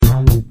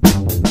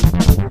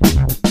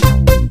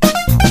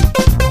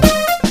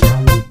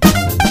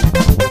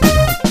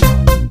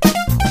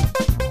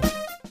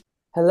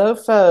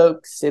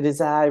folks. It is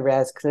I,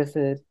 Raz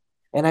Clifford,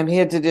 and I'm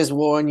here to just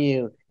warn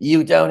you,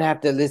 you don't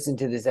have to listen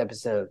to this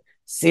episode.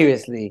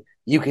 Seriously,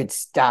 you could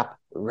stop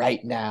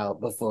right now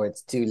before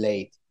it's too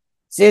late.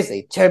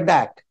 Seriously, turn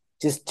back.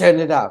 Just turn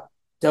it off.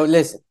 Don't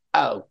listen.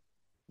 Oh,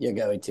 you're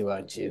going to,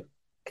 aren't you?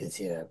 Because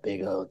you're a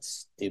big old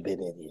stupid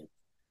idiot.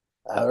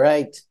 All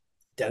right.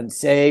 Don't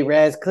say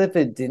Raz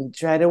Clifford didn't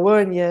try to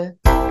warn you.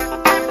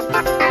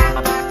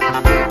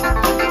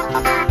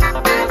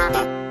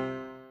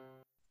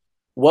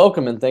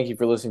 Welcome and thank you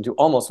for listening to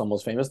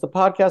Almost Famous, the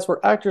podcast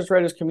where actors,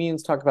 writers,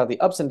 comedians talk about the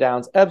ups and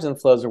downs, ebbs and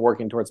flows of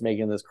working towards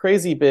making this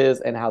crazy biz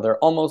and how they're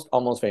almost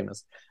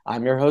famous.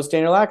 I'm your host,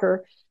 Daniel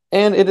Acker,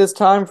 and it is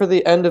time for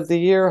the end of the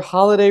year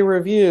holiday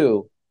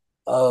review.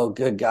 Oh,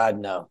 good God,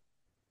 no.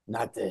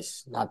 Not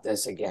this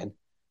again.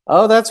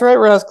 Oh, that's right,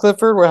 Raz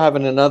Clifford. We're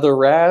having another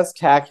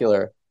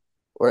Raz-cacular.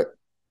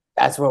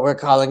 That's what we're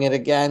calling it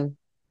again?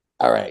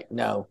 All right,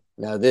 no,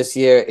 this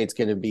year it's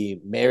going to be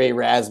Merry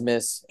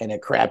Rasmus and a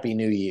crappy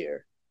New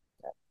Year.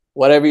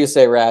 Whatever you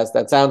say, Raz.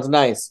 That sounds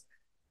nice.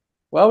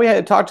 Well, we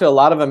had talked to a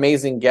lot of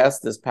amazing guests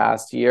this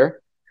past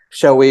year.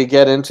 Shall we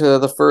get into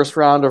the first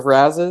round of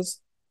Razes?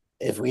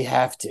 If we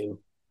have to.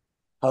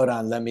 Hold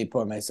on, let me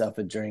pour myself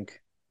a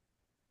drink.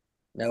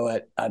 You know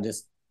what? I'll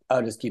just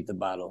keep the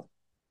bottle.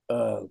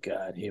 Oh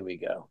God, here we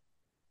go.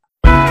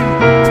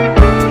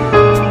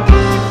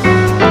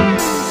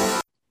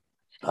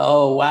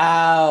 Oh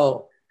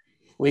wow.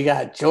 We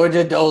got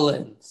Georgia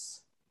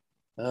Dolans.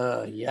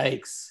 Oh,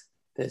 yikes.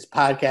 This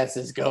podcast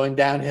is going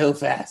downhill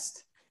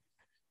fast.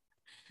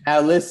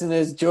 Now,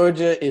 listeners,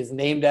 Georgia is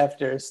named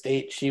after a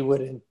state she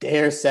wouldn't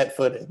dare set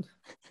foot in.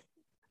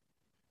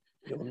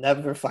 You'll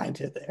never find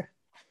her there.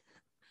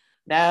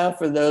 Now,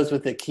 for those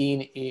with a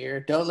keen ear,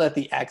 don't let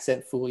the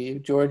accent fool you.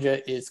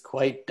 Georgia is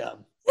quite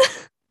dumb.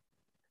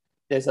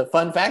 There's a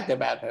fun fact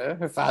about her.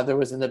 Her father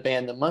was in the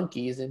band The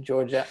Monkees in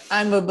Georgia.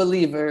 I'm a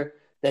believer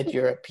that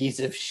you're a piece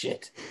of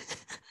shit.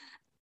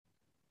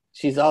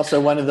 She's also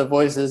one of the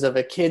voices of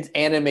a kids'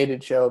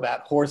 animated show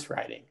about horse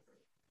riding.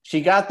 She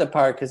got the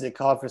part because it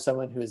called for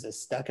someone who is a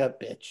stuck-up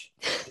bitch.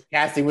 The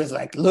casting was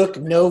like, look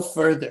no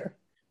further.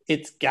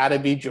 It's got to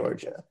be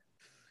Georgia.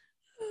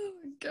 Oh,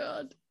 my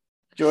God.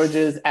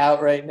 Georgia's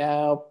out right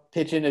now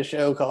pitching a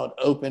show called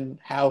Open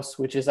House,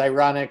 which is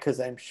ironic because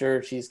I'm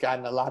sure she's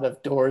gotten a lot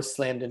of doors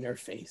slammed in her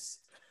face.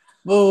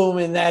 Boom,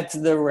 and that's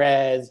the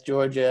Raz,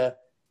 Georgia.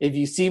 If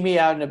you see me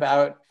out and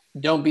about,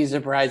 don't be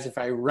surprised if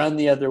I run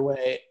the other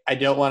way. I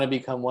don't want to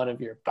become one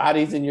of your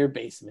bodies in your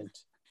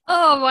basement.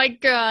 Oh, my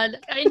God.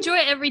 I enjoy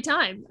it every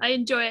time.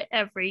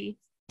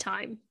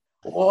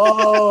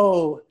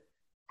 Whoa.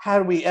 How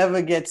do we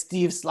ever get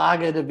Steve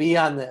Slaga to be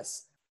on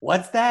this?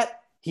 What's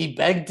that? He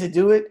begged to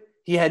do it?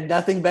 He had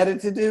nothing better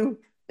to do?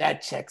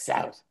 That checks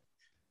out.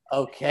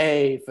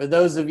 Okay, for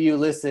those of you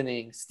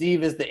listening,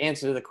 Steve is the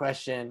answer to the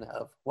question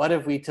of what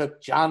if we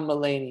took John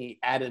Mulaney,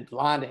 added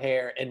blonde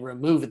hair, and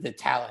removed the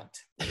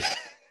talent?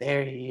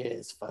 There he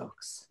is,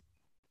 folks.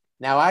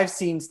 Now, I've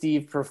seen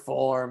Steve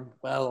perform,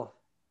 well,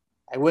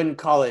 I wouldn't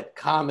call it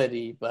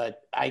comedy,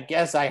 but I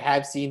guess I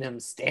have seen him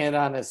stand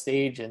on a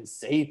stage and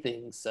say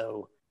things,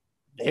 so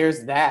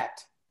there's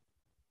that.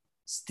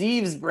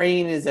 Steve's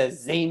brain is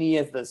as zany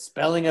as the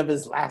spelling of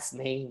his last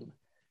name.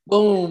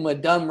 Boom, a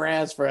dumb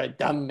Raz for a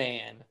dumb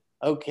man.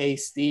 Okay,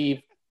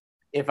 Steve,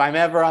 if I'm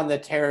ever on the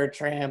terror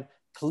tram,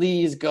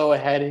 please go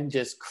ahead and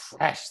just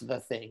crash the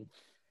thing.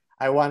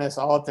 I want us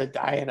all to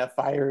die in a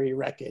fiery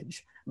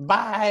wreckage.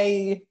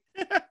 Bye.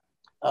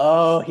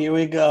 Oh, here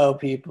we go,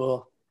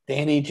 people.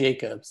 Danny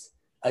Jacobs,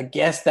 a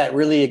guest that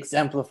really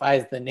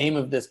exemplifies the name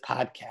of this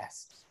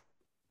podcast.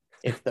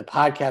 If the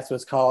podcast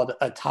was called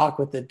A Talk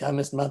with the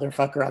Dumbest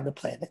Motherfucker on the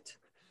Planet.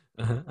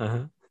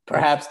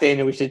 Perhaps,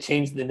 Dana, we should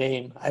change the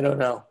name. I don't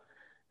know.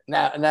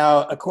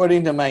 Now,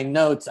 according to my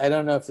notes, I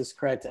don't know if this is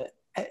correct.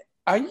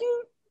 Are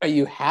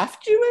you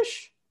half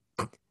Jewish?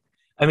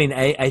 I mean,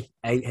 I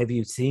have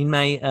you seen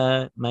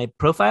my my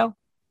profile?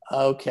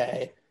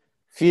 Okay.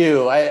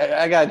 Phew,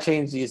 I gotta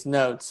change these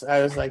notes.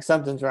 I was like,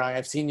 something's wrong.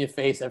 I've seen your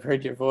face. I've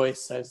heard your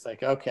voice. I was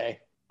like, okay,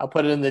 I'll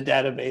put it in the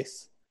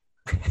database.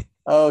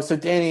 Oh, so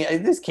Danny,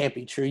 this can't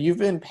be true. You've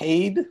been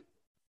paid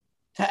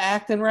to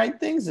act and write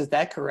things? Is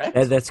that correct?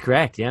 That's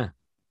correct, yeah.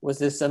 Was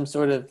this some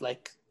sort of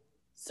like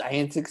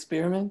science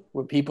experiment?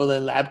 Were people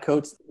in lab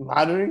coats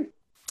monitoring?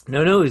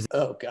 No.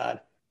 Oh,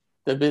 God.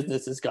 The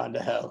business has gone to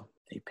hell.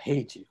 They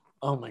paid you.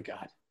 Oh, my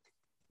God.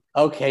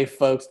 Okay,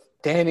 folks.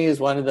 Danny is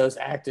one of those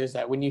actors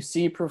that when you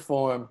see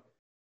perform,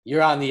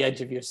 you're on the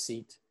edge of your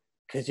seat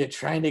because you're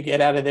trying to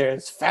get out of there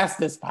as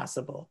fast as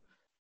possible.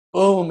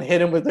 Boom,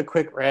 hit him with a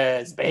quick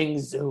Raz, bang,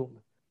 zoom.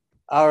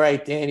 All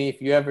right, Danny,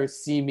 if you ever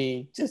see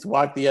me, just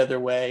walk the other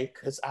way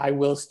because I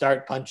will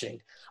start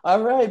punching.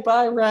 All right,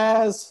 bye,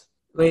 Raz.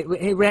 Wait,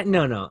 hey,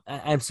 no.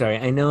 I'm sorry.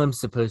 I know I'm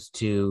supposed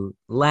to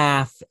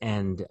laugh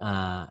and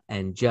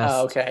just.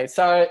 Oh, okay,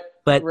 sorry,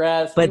 but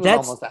Raz. But he was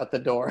that's almost out the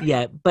door.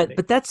 Yeah, but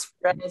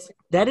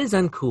that is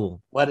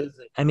uncool. What is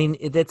it? I mean,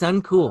 that's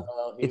uncool.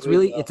 It's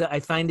really go.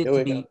 I find it Here to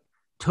we be go.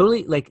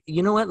 totally like,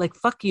 you know what? Like,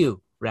 fuck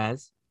you,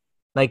 Raz.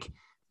 Like,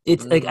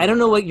 It's like, I don't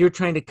know what you're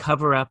trying to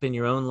cover up in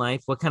your own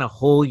life, what kind of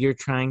hole you're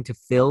trying to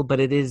fill, but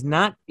it is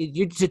not,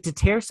 you're to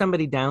tear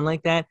somebody down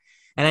like that.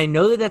 And I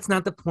know that that's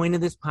not the point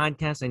of this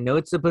podcast. I know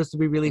it's supposed to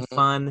be really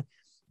fun,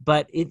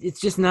 but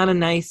it's just not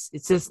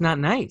it's just not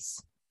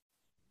nice.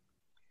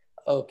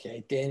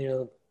 Okay,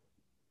 Daniel,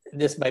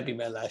 this might be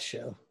my last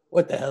show.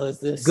 What the hell is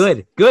this?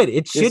 Good.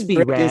 It should This be,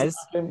 break is Raz.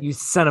 nothing. You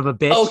son of a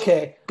bitch.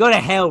 Okay, Go to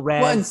hell,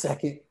 Raz. 1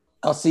 second.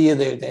 I'll see you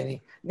there,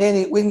 Danny.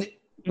 Danny,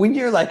 when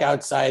you're like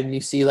outside and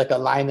you see like a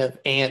line of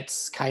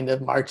ants kind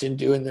of marching,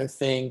 doing their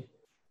thing,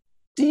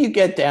 do you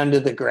get down to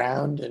the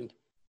ground and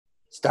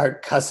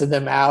start cussing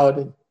them out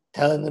and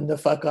telling them to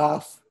fuck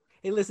off?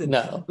 Hey, listen.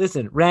 No.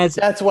 Listen, Raz.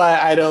 That's why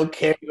I don't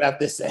care what you have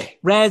to say.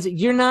 Raz,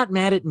 you're not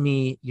mad at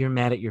me. You're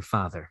mad at your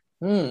father.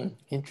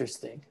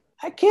 Interesting.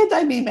 I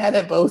be mad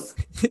at both.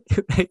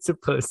 I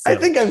suppose so. I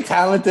think I'm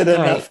talented All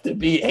enough right. to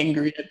be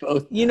angry at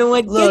both. You know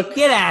what? Look.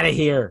 Get out of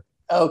here.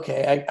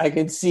 Okay, I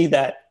can see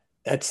that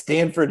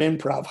Stanford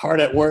Improv hard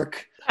at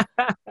work.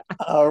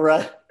 All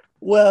right.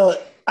 Well,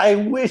 I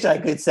wish I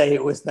could say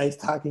it was nice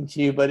talking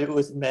to you, but it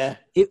was meh.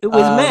 It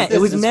was meh. It this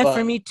was is meh fun.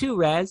 for me too,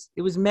 Raz.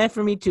 It was meh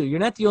for me too. You're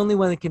not the only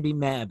one that can be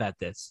mad about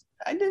this.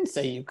 I didn't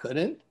say you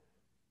couldn't.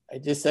 I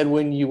just said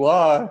when you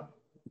are,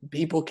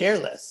 people care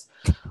less.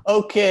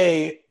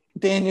 Okay,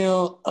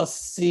 Daniel, I'll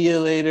see you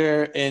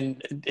later.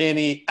 And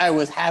Danny, I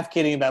was half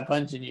kidding about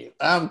punching you.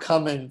 I'm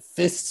coming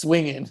fist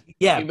swinging.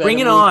 Yeah, You better bring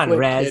it move on, quick,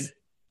 Raz. kid.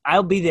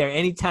 I'll be there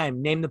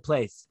anytime. Name the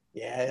place.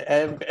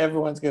 Yeah,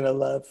 everyone's going to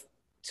love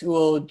 2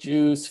 old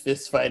Jews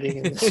fist fighting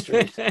in the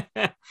street.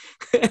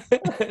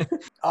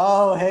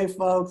 Oh, hey,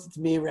 folks. It's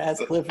me,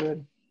 Raz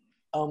Clifford.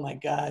 Oh, my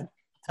God.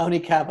 Tony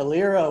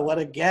Cavallero, what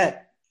a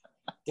get.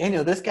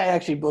 Daniel, this guy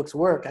actually books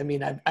work. I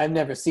mean, I've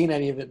never seen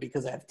any of it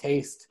because I have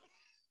taste.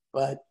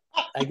 But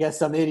I guess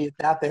some idiots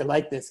out there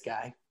like this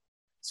guy.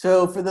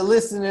 So for the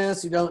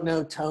listeners who don't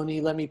know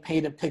Tony, let me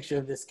paint a picture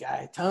of this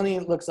guy. Tony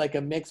looks like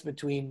a mix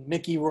between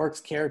Mickey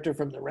Rourke's character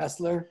from The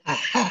Wrestler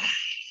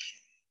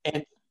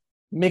and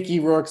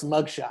Mickey Rourke's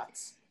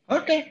mugshots.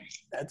 Okay.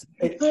 That's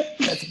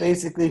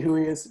basically who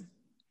he is.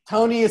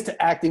 Tony is to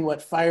acting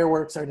what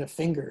fireworks are to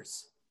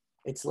fingers.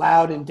 It's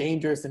loud and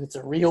dangerous, and it's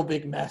a real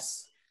big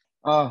mess.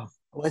 Oh,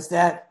 What's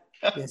that?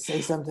 You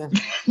say something?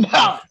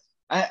 no.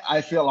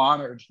 I feel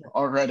honored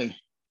already.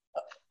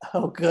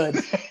 Oh, good.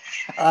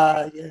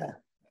 Yeah.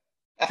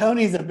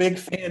 Tony's a big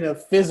fan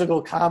of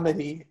physical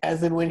comedy,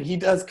 as in when he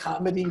does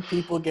comedy,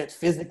 people get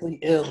physically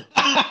ill.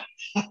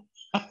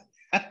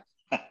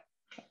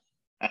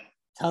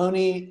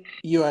 Tony,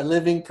 you are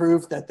living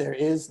proof that there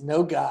is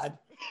no God,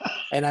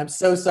 and I'm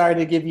so sorry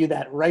to give you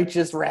that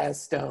righteous Raz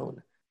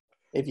stone.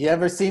 If you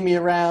ever see me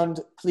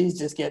around, please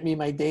just get me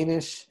my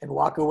Danish and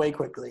walk away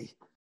quickly.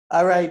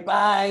 All right,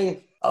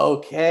 bye.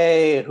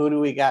 Okay, who do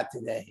we got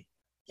today?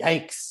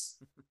 Yikes.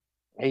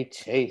 Hey,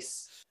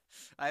 Chase.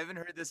 I haven't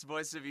heard this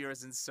voice of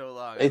yours in so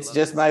long. It's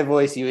just my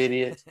voice, you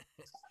idiot.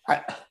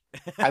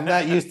 I'm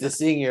not used to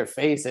seeing your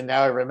face, and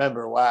now I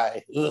remember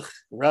why. Ugh,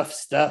 rough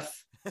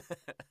stuff.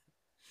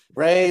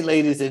 Ray,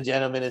 ladies and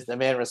gentlemen, is the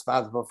man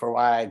responsible for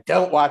why I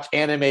don't watch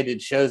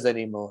animated shows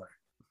anymore.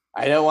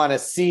 I don't want to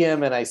see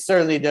him, and I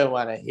certainly don't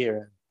want to hear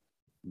him.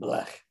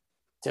 Blah.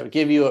 To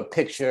give you a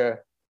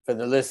picture for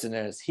the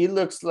listeners, he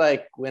looks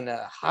like when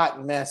a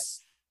hot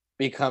mess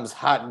becomes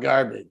hot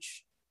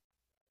garbage.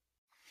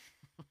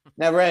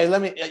 Now, Ray,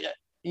 let me.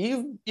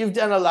 You've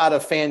done a lot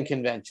of fan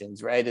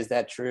conventions, right? Is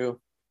that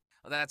true?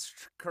 Well, that's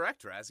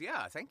correct, Raz.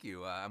 Yeah, thank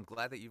you. I'm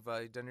glad that you've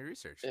done your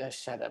research.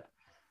 Shut up.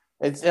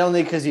 It's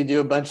only because you do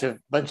a bunch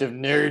of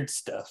nerd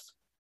stuff.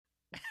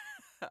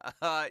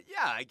 Yeah,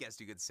 I guess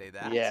you could say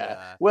that.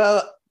 Yeah.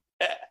 Well,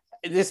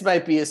 this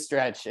might be a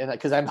stretch, and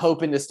because I'm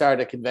hoping to start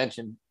a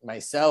convention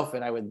myself,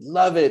 and I would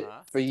love it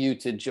for you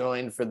to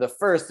join for the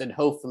first and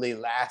hopefully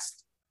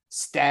last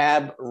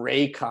Stab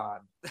Raycon.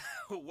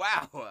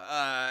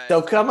 Wow.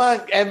 So come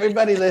on,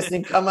 everybody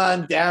listening, come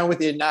on down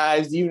with your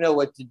knives. You know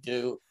what to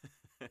do.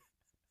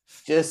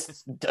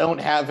 Just don't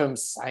have him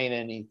sign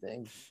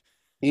anything.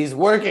 He's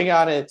working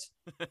on it.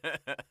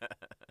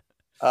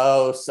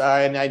 Oh,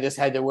 sorry, and I just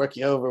had to work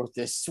you over with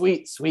this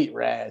sweet, sweet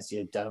Raz,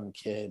 you dumb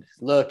kid.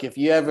 Look, if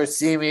you ever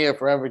see me,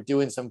 if we're ever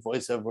doing some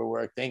voiceover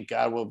work, thank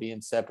God we'll be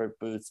in separate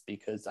booths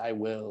because I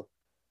will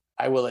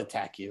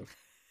attack you.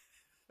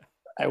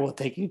 I will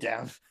take you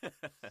down.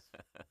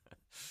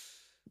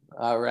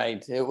 All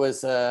right. It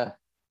was, I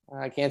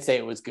can't say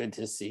it was good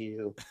to see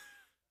you,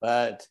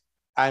 but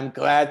I'm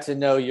glad to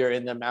know you're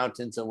in the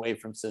mountains away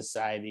from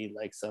society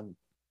like some,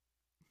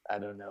 I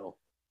don't know,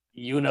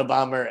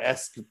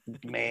 Unabomber-esque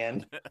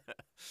man.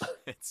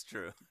 It's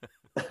true.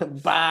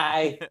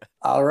 Bye.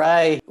 All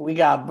right. We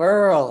got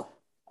Burl.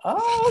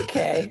 Oh,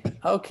 okay.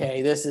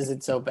 Okay. This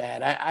isn't so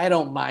bad. I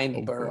don't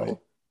mind Burl. Boy.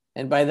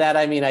 And by that,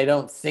 I mean I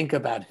don't think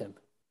about him.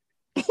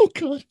 Oh,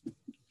 God.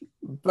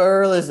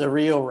 Burl is a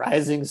real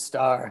rising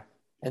star,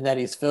 and that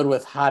he's filled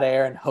with hot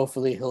air, and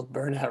hopefully he'll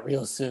burn out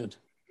real soon.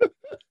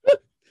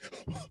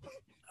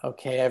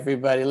 Okay,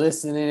 everybody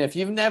listening, if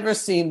you've never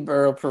seen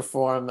Burl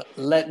perform,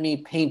 let me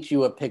paint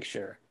you a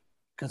picture,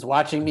 because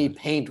watching me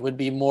paint would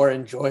be more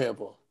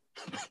enjoyable.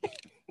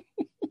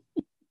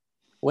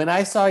 When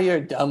I saw your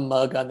dumb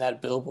mug on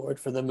that billboard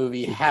for the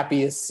movie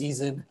Happiest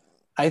Season,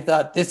 I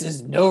thought this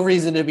is no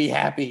reason to be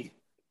happy.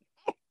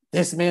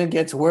 This man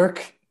gets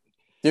work.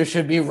 There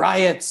should be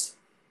riots.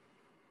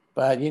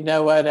 But you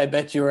know what? I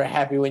bet you were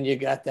happy when you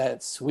got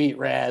that sweet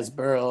Raz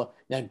Burl.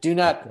 Now, do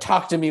not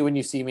talk to me when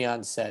you see me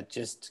on set.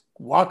 Just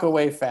walk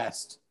away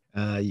fast.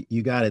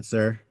 You got it,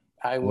 sir.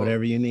 I will.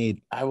 Whatever you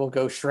need. I will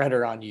go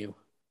shredder on you.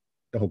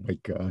 Oh my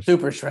gosh.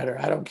 Super shredder.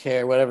 I don't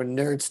care. Whatever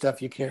nerd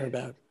stuff you care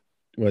about.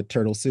 What,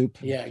 turtle soup?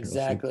 Yeah, Turtle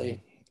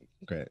exactly.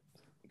 soup.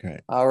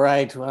 Great. All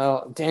right.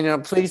 Well, Daniel,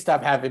 please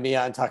stop having me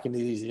on talking to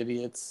these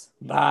idiots.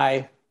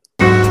 Bye.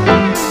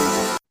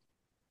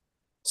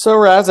 So,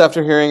 Raz,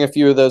 after hearing a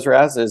few of those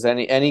Razes,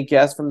 any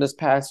guests from this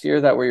past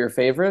year that were your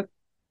favorite?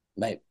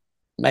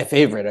 My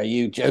favorite. Are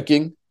you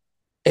joking?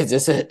 Is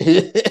this a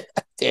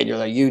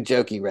Daniel? Are you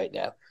joking right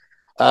now?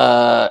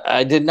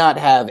 I did not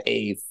have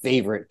a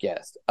favorite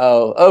guest.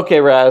 Oh,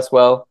 okay, Raz.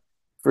 Well,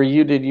 for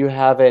you, did you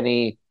have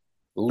any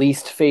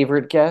least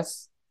favorite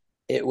guests?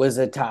 It was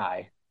a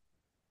tie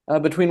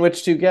Between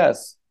which two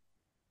guests?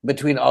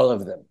 between all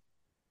of them.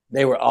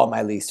 They were all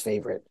my least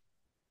favorite.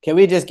 Can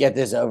we just get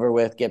this over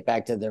with? Get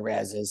back to the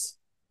Razes.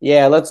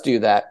 Yeah, let's do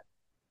that.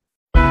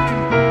 Hey,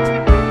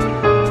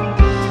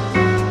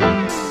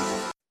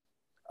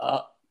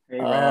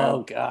 Raz.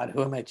 Oh God,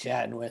 who am I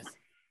chatting with?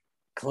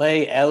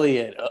 Clay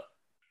Elliott.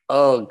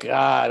 Oh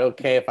God.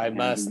 Okay, if I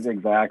must.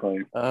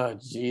 Exactly. Oh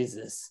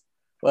Jesus.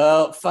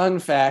 Well, fun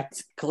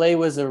fact: Clay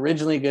was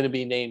originally going to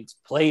be named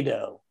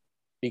Play-Doh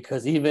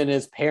because even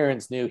his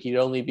parents knew he'd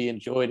only be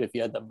enjoyed if he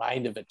had the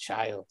mind of a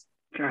child.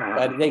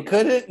 But they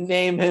couldn't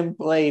name him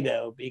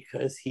Play-Doh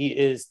because he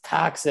is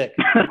toxic.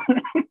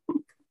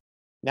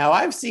 Now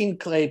I've seen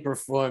Clay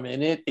perform,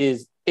 and it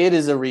is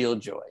a real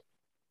joy.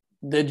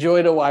 The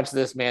joy to watch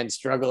this man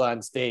struggle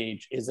on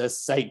stage is a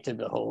sight to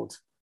behold.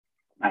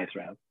 Nice,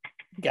 Raz.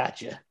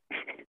 Gotcha.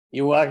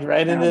 You walked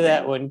right into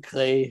that one,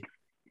 Clay.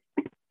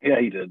 Yeah,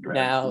 you did. Raz.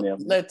 Now Yeah.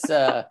 let's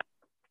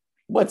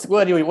what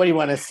do you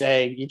want to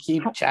say? You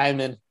keep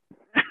chiming.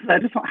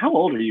 How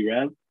old are you,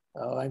 Raz?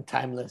 Oh, I'm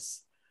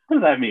timeless. What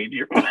does that mean?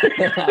 You're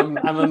I'm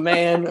a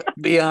man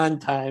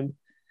beyond time.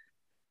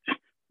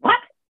 What?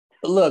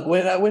 Look,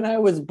 when I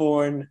was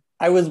born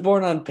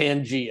on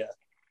Pangea.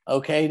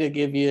 Okay, to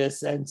give you a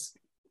sense,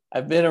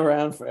 I've been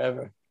around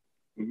forever.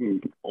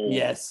 Old.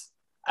 Yes,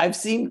 I've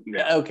seen.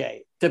 Yeah.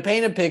 Okay, to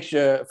paint a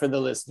picture for the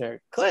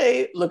listener,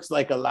 Clay looks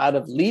like a lot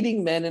of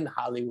leading men in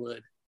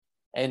Hollywood,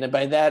 and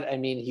by that I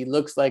mean he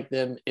looks like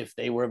them if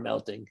they were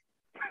melting.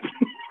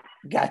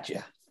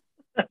 Gotcha.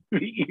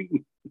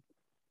 It's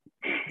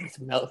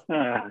melt.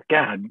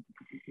 God,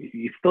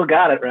 you still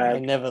got it, I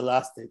Raz. never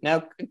lost it.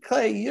 Now,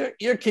 Clay,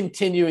 you're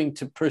continuing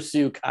to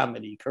pursue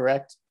comedy,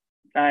 correct?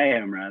 I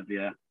am, Raz.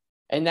 Yeah.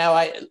 And now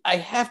I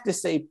have to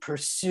say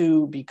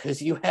pursue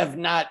because you have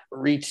not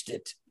reached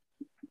it.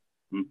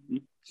 Mm-hmm.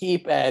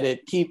 Keep at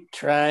it. Keep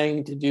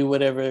trying to do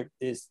whatever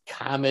this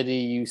comedy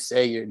you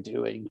say you're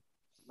doing.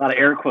 A lot of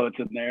air quotes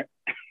in there.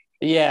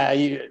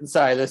 Yeah,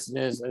 sorry,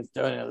 listeners. I'm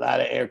throwing a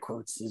lot of air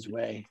quotes his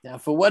way. Now,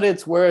 for what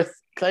it's worth,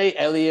 Clay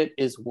Elliott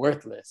is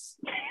worthless.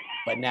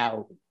 But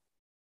now,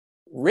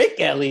 Rick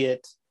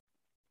Elliott,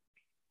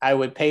 I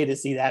would pay to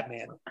see that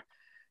man.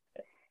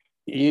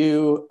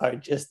 You are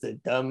just a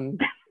dumb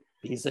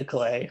piece of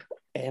clay.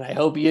 And I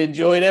hope you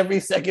enjoyed every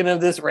second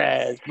of this,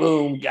 Raz.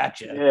 Boom,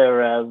 gotcha. Yeah,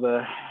 Raz.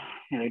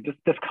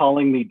 Just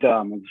calling me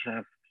dumb.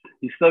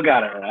 You still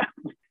got it, Raz.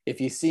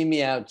 If you see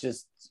me out,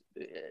 just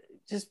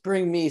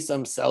bring me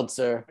some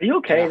seltzer. Are you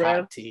okay, and a hot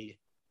Raz? tea.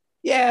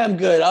 Yeah, I'm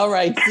good. All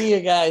right, see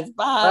you guys.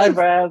 Bye, Bye.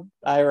 Raz.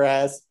 Bye,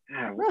 Raz.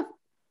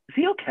 Is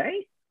he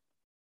okay?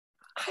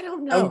 I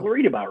don't I was know.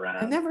 worried about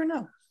Raz. I never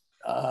know.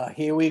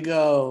 Here we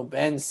go.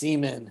 Ben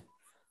Seaman.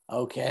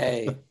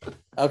 Okay.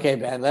 Okay,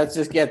 Ben, let's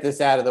just get this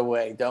out of the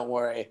way. Don't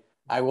worry.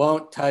 I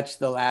won't touch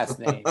the last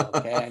name.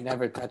 Okay. I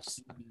never touch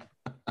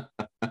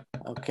Seaman.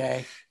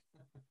 Okay.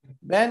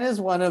 Ben is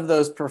one of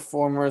those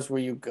performers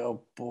where you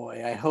go,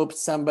 boy, I hope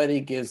somebody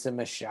gives him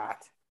a shot.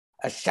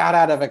 A shot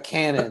out of a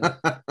cannon.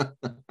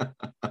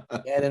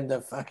 Get him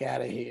the fuck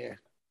out of here.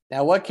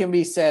 Now, what can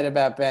be said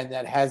about Ben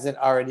that hasn't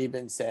already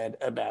been said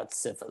about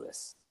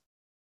syphilis?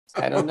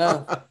 I don't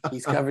know.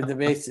 He's covered the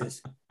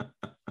bases.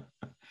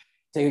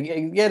 To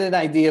get an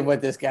idea of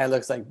what this guy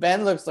looks like,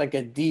 Ben looks like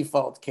a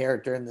default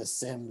character in The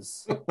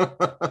Sims.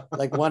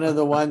 Like one of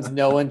the ones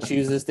no one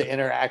chooses to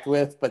interact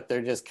with, but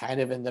they're just kind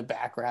of in the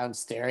background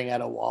staring at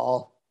a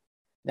wall.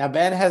 Now,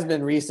 Ben has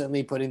been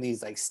recently putting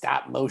these like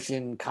stop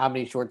motion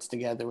comedy shorts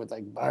together with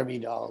like Barbie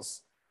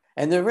dolls.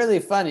 And they're really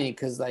funny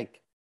because like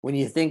when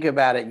you think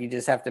about it, you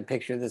just have to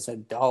picture this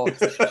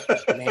adult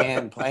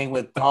man playing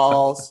with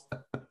dolls.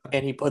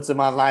 And he puts them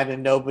online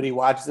and nobody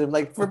watches them.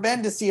 Like for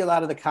Ben to see a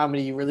lot of the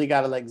comedy, you really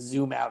got to like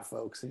zoom out,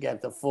 folks, and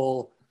get the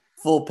full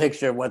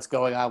picture of what's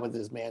going on with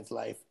this man's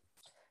life.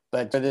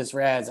 But for this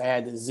Raz, I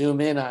had to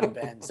zoom in on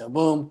Ben. So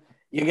boom,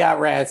 you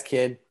got Raz,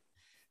 kid.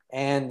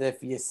 And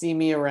if you see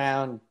me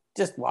around,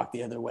 just walk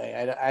the other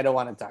way. I don't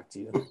want to talk to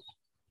you.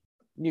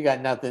 You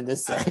got nothing to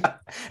say.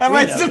 Am We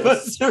I know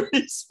supposed to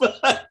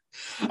respond?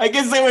 I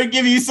guess I would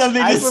give you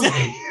something I to pref-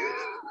 say.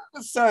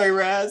 Sorry,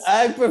 Raz.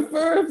 I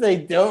prefer if they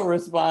don't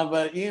respond,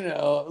 but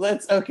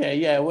let's. Okay,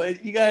 yeah.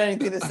 What you got?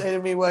 Anything to say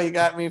to me? Well, you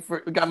got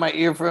my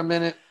ear for a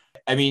minute.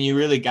 I mean, you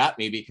really got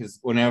me because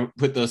when I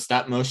put those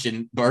stop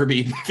motion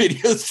Barbie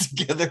videos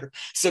together,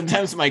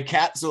 sometimes my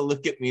cats will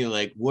look at me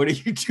like, "What are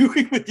you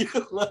doing with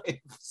your life?"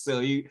 So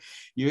you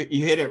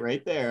hit it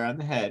right there on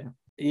the head.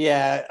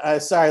 Yeah.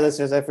 Sorry,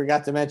 listeners. I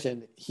forgot to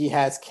mention he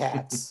has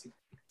cats.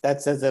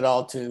 That says it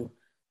all too.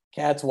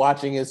 Cats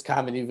watching his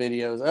comedy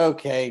videos.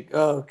 Okay.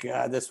 Oh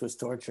God, this was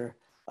torture.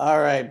 All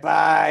right.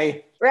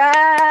 Bye.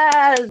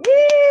 Raz! Woo,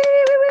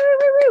 woo, woo,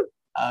 woo, woo.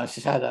 Oh,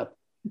 shut up.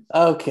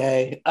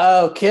 Okay.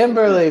 Oh,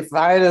 Kimberly,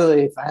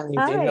 finally. Hi.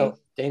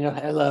 Daniel,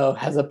 hello,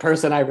 has a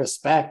person I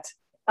respect.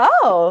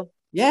 Oh,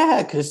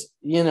 Yeah, because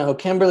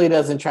Kimberly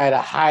doesn't try to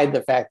hide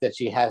the fact that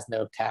she has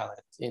no talent.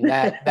 And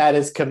that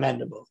is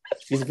commendable.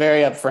 She's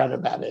very upfront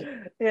about it.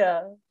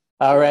 yeah.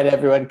 All right,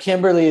 everyone.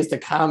 Kimberly is to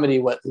comedy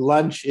what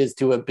lunch is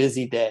to a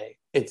busy day.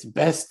 It's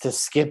best to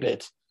skip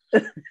it.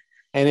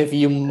 And if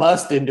you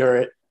must endure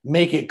it,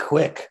 make it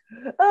quick.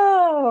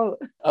 Oh,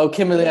 Oh,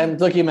 Kimberly, I'm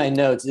looking at my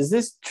notes. Is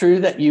this true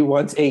that you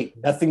once ate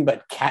nothing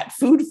but cat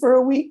food for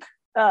a week?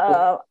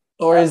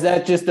 Or is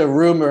that just a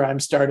rumor I'm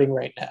starting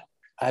right now?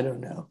 I don't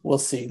know. We'll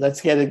see.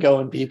 Let's get it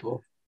going,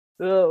 people.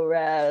 oh,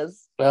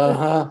 Raz.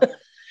 Uh-huh.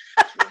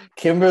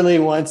 Kimberly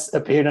once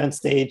appeared on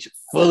stage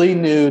fully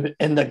nude,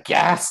 and the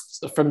gasps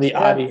from the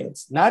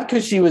audience. Not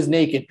because she was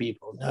naked,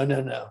 people.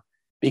 No.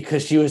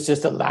 Because she was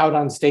just allowed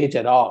on stage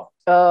at all.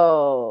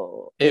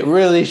 Oh, It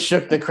really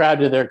shook the crowd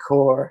to their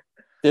core.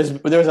 There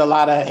was a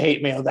lot of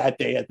hate mail that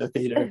day at the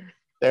theater.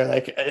 They're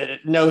like,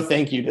 no,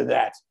 thank you to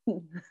that.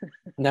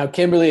 Now,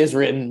 Kimberly has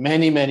written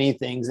many, many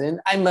things, and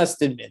I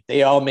must admit,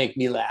 they all make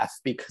me laugh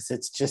because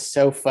it's just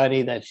so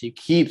funny that she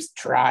keeps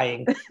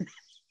trying.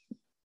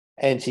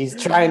 And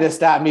she's trying to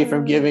stop me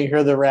from giving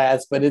her the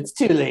Raz, but it's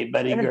too late,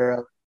 buddy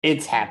girl.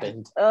 It's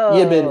happened. oh.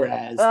 You've been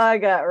razzed. I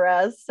got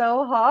Raz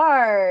so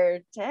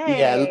hard. Dang.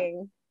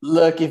 Yeah.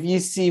 Look, if you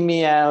see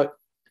me out,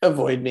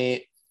 avoid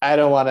me. I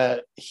don't want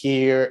to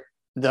hear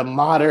the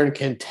modern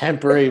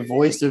contemporary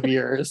voice of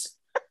yours.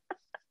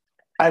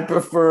 I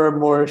prefer a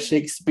more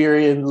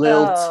Shakespearean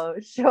lilt. Oh,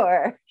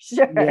 sure.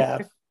 Yeah.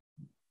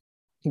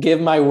 Give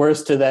my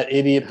worst to that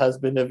idiot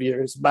husband of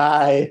yours.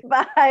 Bye.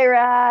 Bye,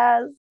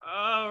 Raz.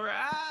 Oh,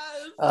 Raz.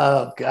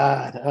 Oh,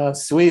 God. Oh,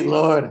 sweet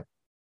Lord.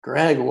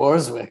 Greg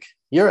Warswick.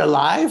 You're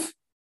alive?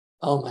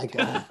 Oh, my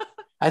God.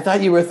 I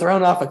thought you were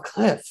thrown off a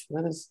cliff.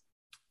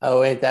 Oh,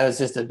 wait. That was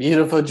just a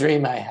beautiful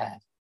dream I had.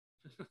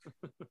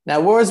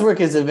 Now, Warswick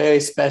is a very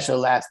special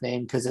last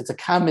name because it's a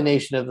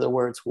combination of the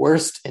words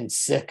worst and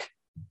sick.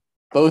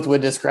 Both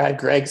would describe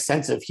Greg's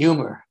sense of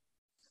humor.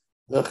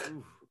 Ugh.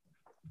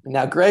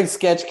 Now, Greg's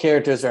sketch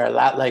characters are a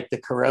lot like the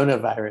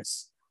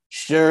coronavirus.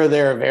 Sure,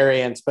 there are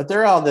variants, but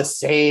they're all the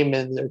same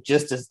and they're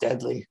just as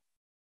deadly.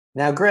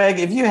 Now, Greg,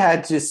 if you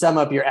had to sum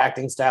up your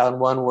acting style in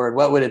one word,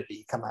 what would it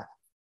be? Come on.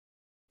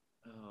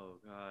 Oh,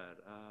 God.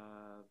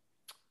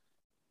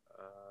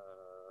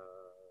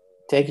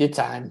 Take your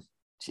time.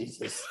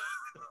 Jesus.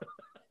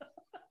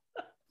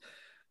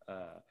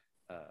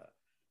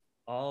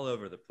 All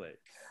over the place.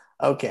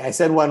 Okay, I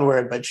said one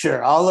word, but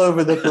sure, all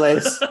over the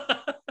place.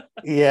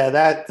 Yeah,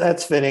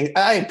 that's fitting.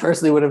 I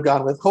personally would have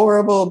gone with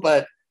horrible,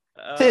 but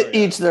to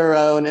each their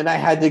own. And I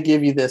had to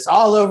give you this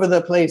all over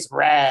the place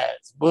Raz.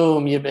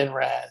 Boom, you've been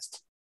razzed.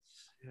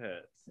 Shit,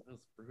 that was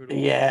brutal.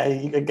 Yeah,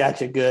 you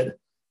got you good.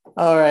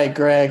 All right,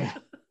 Greg,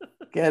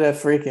 get a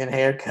freaking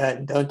haircut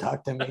and don't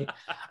talk to me.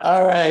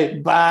 All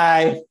right,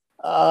 bye.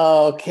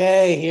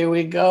 Okay, here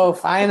we go.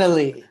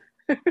 Finally,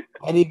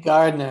 Eddie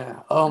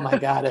Gardner. Oh my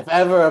God, if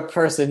ever a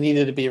person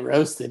needed to be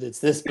roasted, it's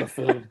this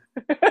buffoon.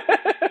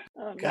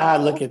 Oh, God,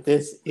 no. look at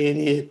this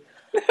idiot.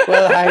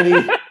 Well,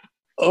 Heidi,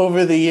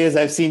 over the years,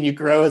 I've seen you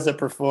grow as a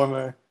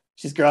performer.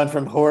 She's grown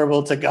from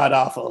horrible to god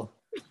awful.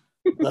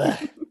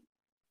 Ugh.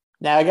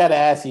 Now, I got to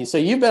ask you. So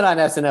you've been on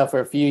SNL for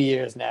a few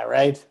years now,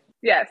 right?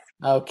 Yes.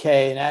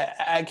 Okay. And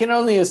I can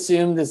only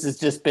assume this has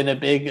just been a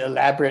big,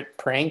 elaborate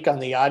prank on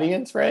the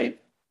audience, right?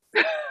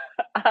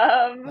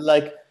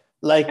 Like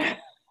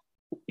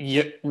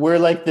we're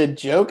like the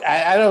joke.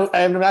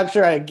 I'm not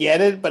sure I get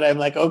it, but I'm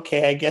like,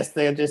 okay, I guess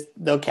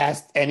they'll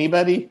cast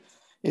anybody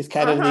is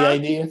kind of the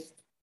idea.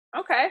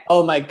 Okay.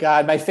 Oh my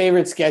God. My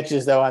favorite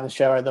sketches though on the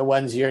show are the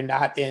ones you're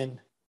not in.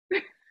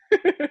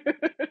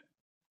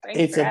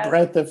 It's a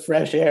breath of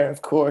fresh air,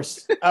 of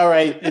course. All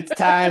right. It's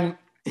time.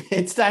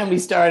 It's time we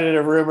started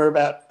a rumor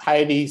about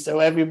Heidi. So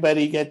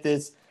everybody get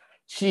this.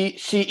 She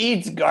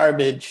eats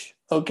garbage.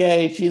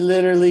 Okay. She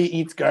literally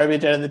eats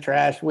garbage out of the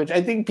trash, which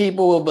I think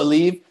people will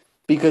believe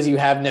because you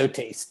have no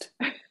taste.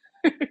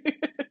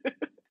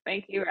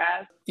 Thank you,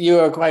 Raz. You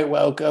are quite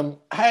welcome.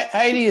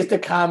 Heidi is to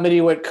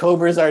comedy what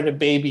cobras are to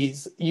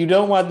babies. You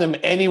don't want them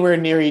anywhere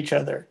near each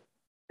other.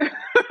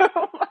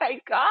 Oh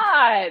my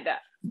God.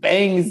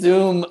 Bang,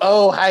 zoom.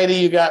 Oh, Heidi,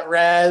 you got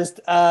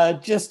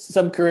razzed. Just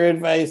some career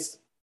advice.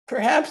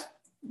 Perhaps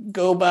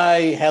go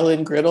by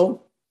Helen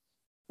Griddle.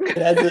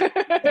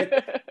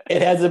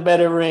 It has a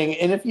better ring.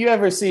 And if you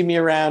ever see me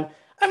around,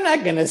 I'm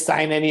not going to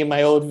sign any of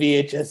my old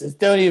VHSs.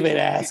 Don't even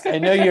ask. I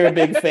know you're a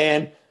big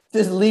fan.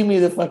 Just leave me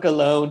the fuck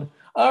alone.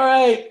 All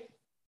right.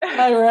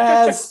 Bye,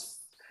 Raz.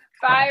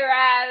 Bye,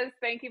 Raz.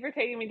 Thank you for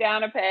taking me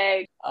down a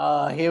peg.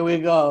 Here we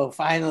go.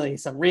 Finally,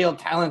 some real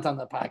talent on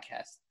the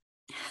podcast.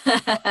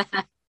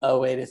 Oh,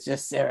 wait, it's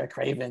just Sarah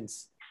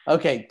Cravens.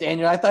 Okay,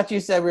 Daniel, I thought you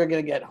said we were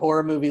going to get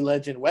horror movie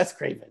legend Wes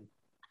Craven,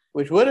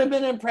 which would have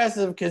been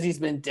impressive because he's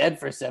been dead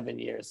for 7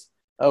 years.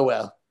 Oh,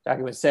 well,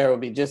 talking with Sarah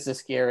would be just as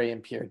scary in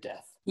pure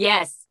death.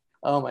 Yes.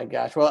 Oh, my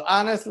gosh. Well,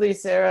 honestly,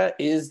 Sarah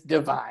is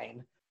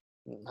divine.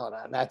 Hold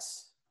on.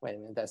 Wait a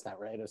minute. That's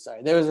not right. I'm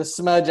sorry. There was a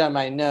smudge on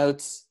my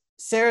notes.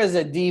 Sarah's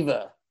a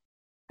diva.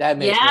 That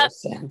makes more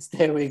sense.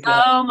 There we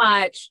go. So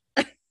much.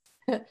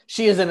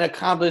 She is an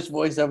accomplished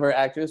voiceover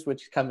actress,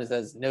 which comes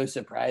as no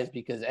surprise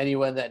because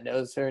anyone that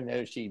knows her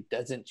knows she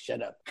doesn't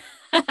shut up.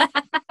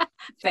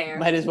 Fair.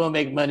 Might as well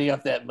make money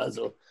off that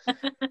muzzle.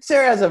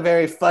 Sarah has a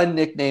very fun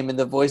nickname in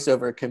the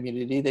voiceover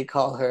community. They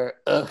call her,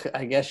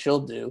 I guess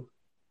she'll do.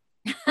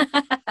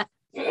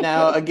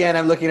 Now, again,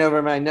 I'm looking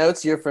over my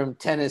notes. You're from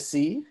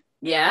Tennessee.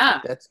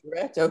 Yeah. That's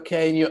correct.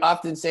 Okay. And you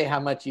often say how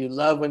much you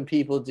love when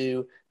people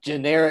do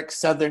generic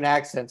Southern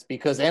accents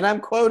because, and I'm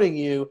quoting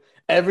you,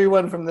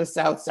 everyone from the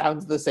South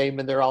sounds the same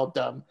and they're all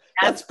dumb.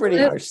 That's pretty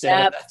harsh,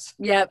 Sarah.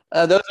 Yep.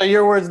 Those are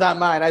your words, not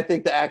mine. I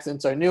think the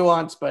accents are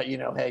nuanced, but,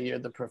 hey, you're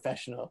the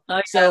professional.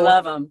 I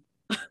love them.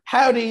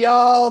 Howdy,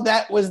 y'all.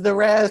 That was the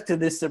Raz to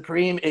this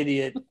supreme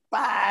idiot.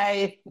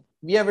 Bye.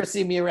 If you ever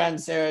see me around,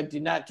 Sarah, do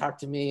not talk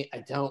to me.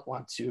 I don't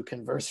want to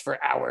converse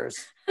for hours.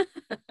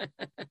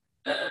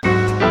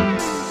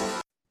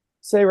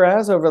 Say,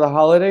 Raz, over the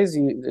holidays,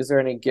 is there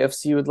any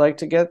gifts you would like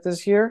to get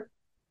this year?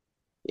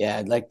 Yeah,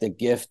 I'd like the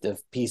gift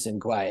of peace and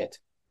quiet.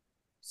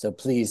 So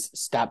please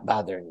stop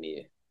bothering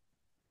me.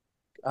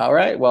 All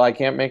right. Well, I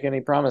can't make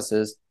any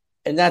promises.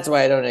 And that's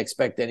why I don't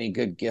expect any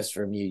good gifts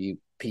from you, you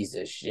piece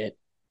of shit.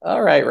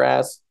 All right,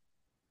 Raz.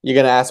 You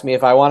going to ask me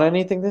if I want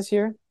anything this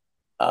year?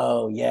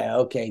 Oh, yeah.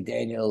 Okay,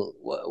 Daniel.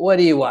 What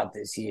do you want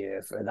this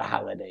year for the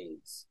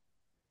holidays?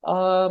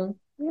 Not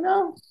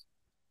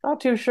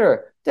too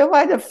sure. Then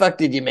why the fuck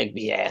did you make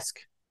me ask?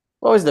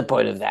 What was the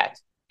point of that?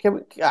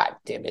 God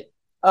damn it.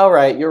 All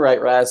right, you're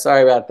right, Raz.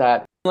 Sorry about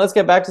that. Let's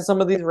get back to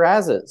some of these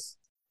Razes.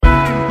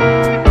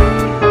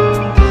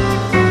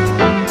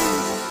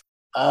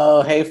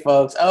 Oh, hey,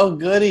 folks. Oh,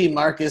 goody,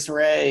 Marcus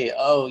Ray.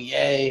 Oh,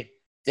 yay.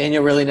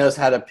 Daniel really knows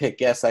how to pick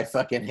guests I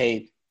fucking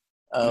hate.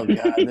 Oh,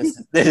 God,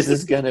 this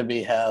is going to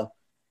be hell.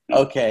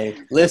 Okay,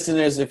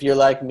 listeners, if you're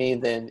like me,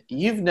 then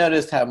you've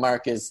noticed how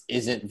Marcus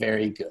isn't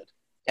very good.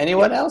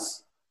 Anyone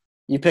else?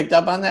 You picked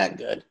up on that?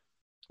 Good.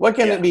 What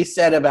can it be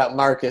said about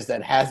Marcus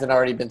that hasn't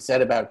already been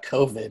said about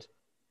COVID?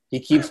 He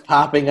keeps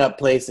popping up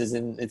places,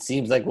 and it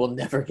seems like we'll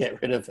never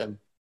get rid of him.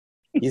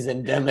 He's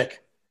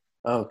endemic.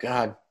 Oh,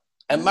 God.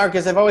 And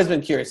Marcus, I've always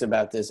been curious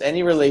about this.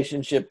 Any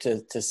relationship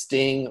to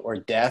Sting or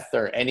Death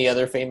or any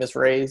other famous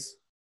Rays?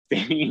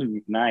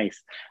 Sting,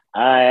 nice.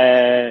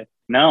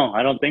 No,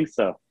 I don't think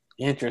so.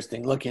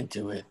 Interesting. Look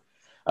into it.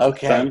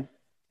 Okay. Son?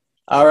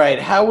 All right.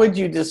 How would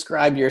you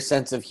describe your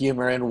sense of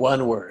humor in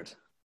one word?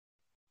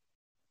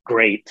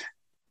 Great.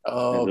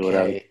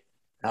 Okay.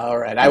 All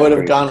right. I would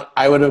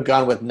have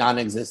gone with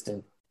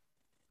non-existent,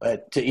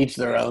 but to each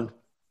their own.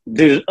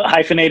 Do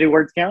hyphenated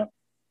words count?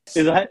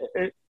 Is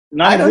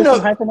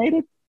non-existent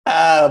hyphenated?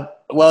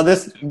 Well,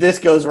 this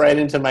goes right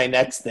into my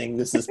next thing.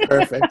 This is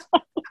perfect.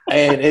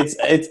 And it's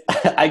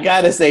I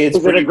gotta say it's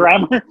a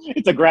grammar?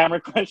 It's a grammar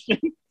question.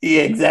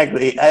 Yeah,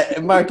 exactly.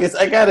 Marcus,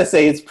 I gotta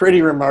say it's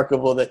pretty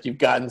remarkable that you've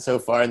gotten so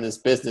far in this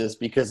business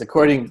because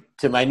according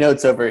to my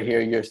notes over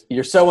here,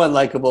 you're so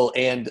unlikable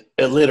and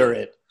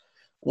illiterate.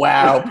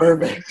 Wow,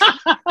 perfect.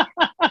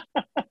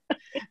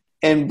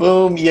 And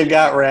boom, you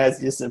got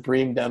Raz, you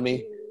supreme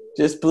dummy.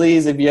 Just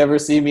please, if you ever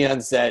see me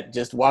on set,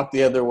 just walk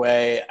the other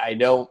way. I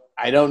don't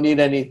need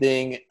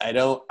anything. I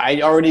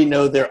already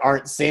know there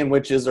aren't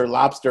sandwiches or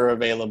lobster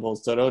available,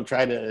 so don't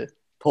try to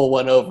pull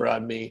one over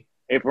on me.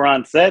 If we're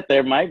on set,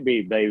 there might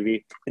be,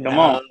 baby. Come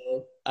on.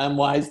 I'm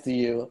wise to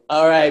you.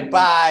 All right,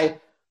 bye.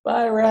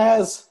 Bye,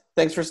 Raz.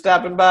 Thanks for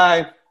stopping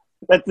by.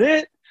 That's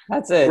it?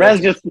 That's it.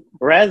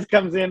 Raz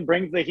comes in,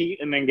 brings the heat,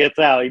 and then gets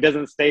out. He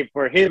doesn't stay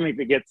for him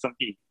to get some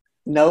heat.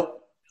 Nope.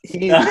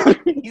 He's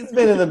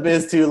been in the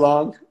biz too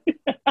long.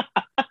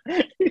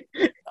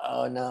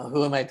 Oh, no.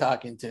 Who am I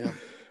talking to?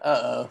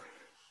 Uh-oh.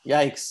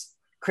 Yikes.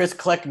 Chris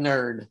Kleck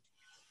nerd.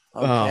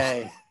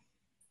 Okay. Oh.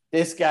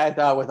 This guy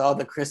thought with all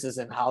the Chris's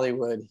in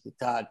Hollywood, he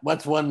thought,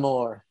 what's one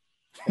more?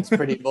 It's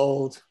pretty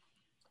bold.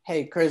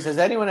 Hey, Chris, has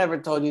anyone ever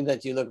told you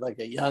that you look like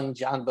a young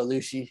John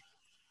Belushi?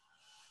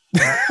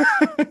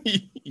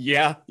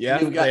 Yeah.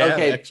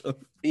 Okay. Actually.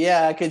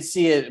 Yeah, I could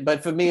see it.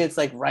 But for me, it's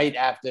like right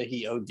after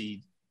he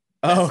OD'd.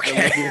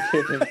 Okay.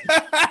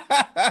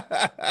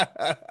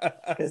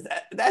 Because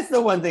that's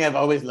the one thing I've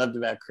always loved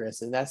about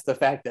Chris, and that's the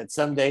fact that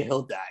someday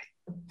he'll die.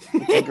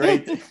 It's a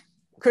great thing.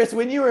 Chris,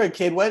 when you were a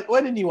kid, what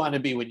did you want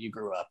to be when you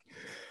grew up?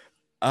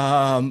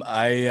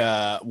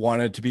 I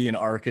wanted to be an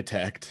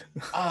architect.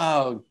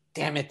 Oh,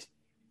 damn it.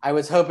 I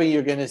was hoping you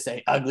were going to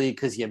say ugly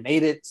because you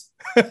made it.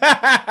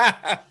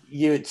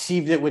 You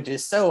achieved it, which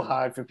is so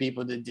hard for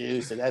people to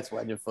do. So that's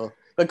wonderful.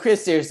 But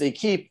Chris, seriously,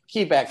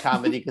 keep at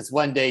comedy because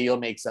one day you'll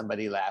make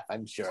somebody laugh.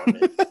 I'm sure of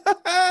it.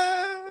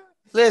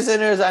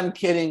 Listeners, I'm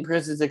kidding.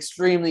 Chris is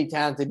extremely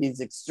talented. He's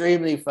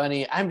extremely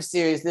funny. I'm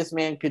serious. This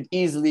man could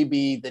easily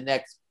be the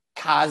next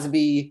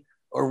Cosby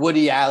or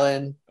Woody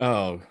Allen.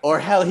 Oh. Or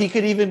hell, he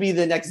could even be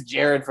the next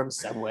Jared from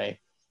Subway.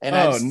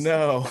 And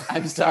no.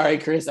 I'm sorry,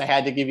 Chris. I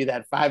had to give you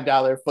that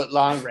 $5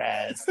 foot-long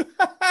Raz.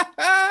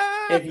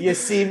 If you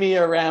see me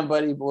around,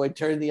 buddy boy,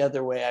 turn the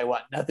other way. I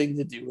want nothing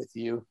to do with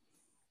you.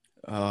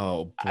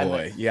 Oh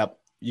boy. Yep.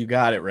 You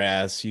got it,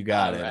 Raz. You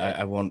got it. Right.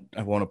 I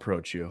won't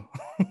approach you.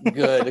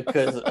 Good,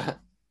 because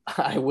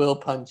I will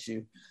punch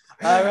you.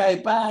 All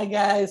right, bye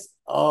guys.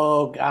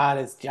 Oh God,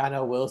 it's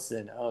Jono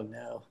Wilson. Oh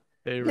no.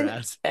 Hey,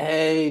 Raz.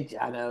 Hey,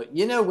 Jono.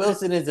 You know,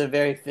 Wilson is a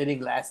very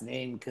fitting last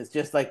name because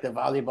just like the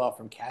volleyball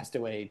from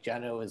Castaway,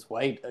 Jono is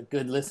white, a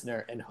good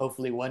listener, and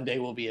hopefully one day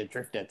will be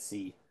adrift at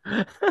sea.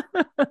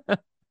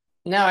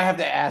 Now I have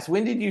to ask,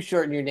 when did you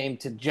shorten your name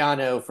to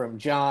Jono from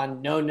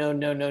John? No.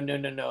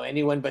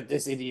 Anyone but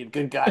this idiot.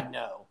 Good God,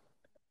 no.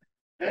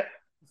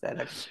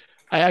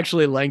 I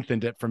actually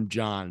lengthened it from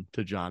John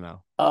to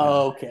Jono.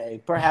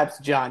 Okay. Perhaps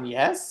John,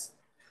 yes?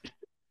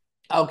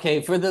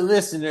 Okay, for the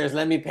listeners,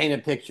 let me paint a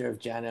picture of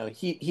Jono.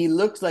 He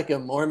looks like a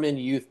Mormon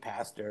youth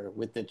pastor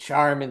with the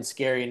charm and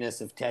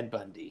scariness of Ted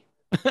Bundy.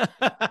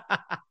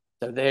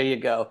 So there you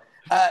go.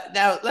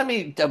 Now, let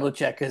me double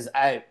check because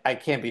I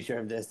can't be sure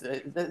of this.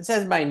 It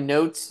says on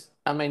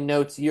my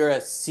notes, you're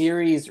a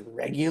series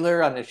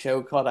regular on a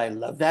show called I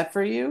Love That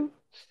For You.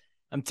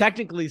 I'm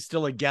technically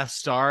still a guest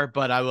star,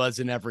 but I was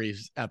in every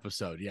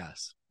episode,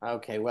 yes.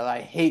 Okay, well,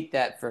 I hate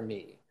that for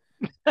me.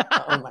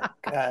 Oh my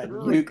God.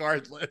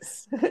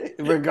 Regardless,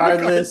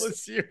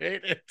 you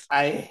hate it.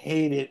 I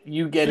hate it.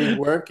 You getting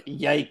work?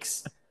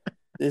 Yikes.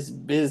 This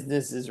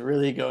business is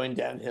really going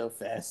downhill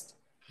fast.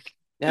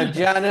 Now,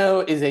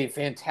 Jono is a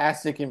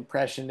fantastic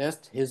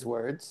impressionist, his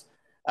words.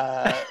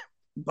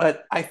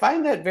 But I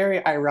find that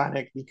very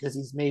ironic because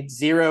he's made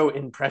zero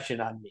impression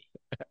on me.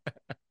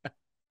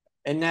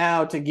 And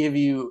now to give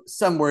you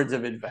some words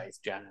of advice,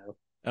 Jono.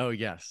 Oh,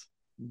 yes.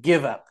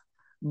 Give up.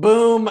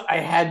 Boom. I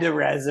had to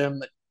res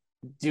him.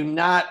 Do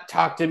not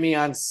talk to me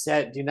on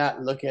set. Do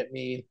not look at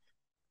me.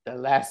 The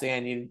last thing I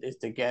need is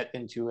to get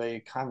into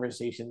a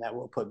conversation that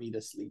will put me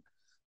to sleep.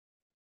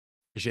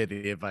 Appreciate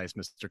the advice,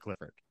 Mr.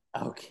 Clifford.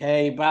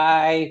 Okay,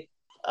 bye.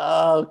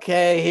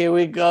 Okay, here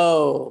we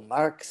go.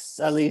 Mark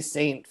Sully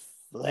St.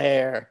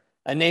 Flair.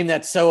 A name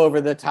that's so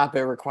over the top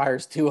it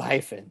requires 2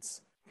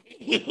 hyphens.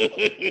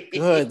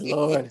 Good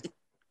Lord.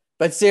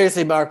 But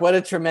seriously, Mark, what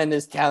a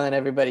tremendous talent,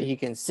 everybody. He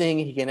can sing,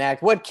 he can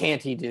act. What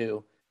can't he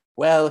do?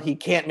 Well, he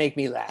can't make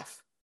me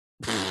laugh.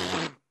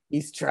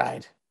 He's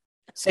tried.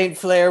 St.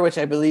 Flair, which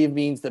I believe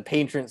means the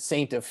patron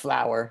saint of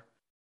flour.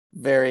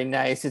 Very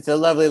nice. It's a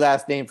lovely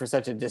last name for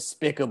such a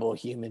despicable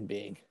human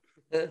being.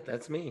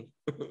 That's me.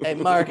 Hey,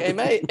 Mark,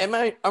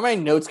 are my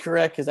notes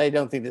correct? Because I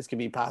don't think this could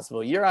be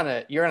possible. You're on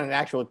an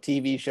actual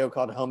TV show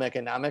called Home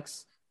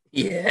Economics?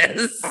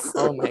 Yes.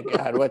 Oh my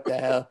God, what the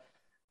hell?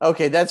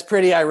 Okay, that's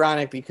pretty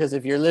ironic because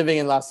if you're living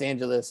in Los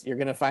Angeles, you're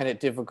going to find it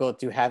difficult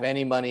to have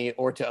any money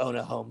or to own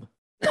a home.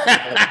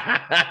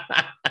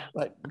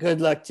 But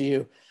good luck to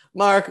you.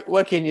 Mark,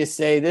 what can you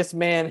say? This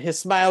man, his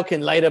smile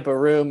can light up a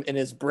room and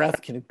his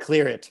breath can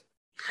clear it.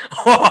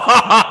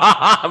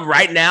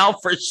 Right now,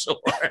 for sure.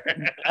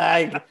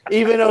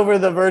 Even over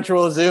the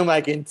virtual Zoom,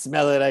 I can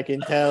smell it. I can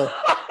tell.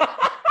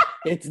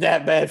 It's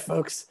that bad,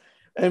 folks.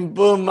 And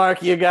boom,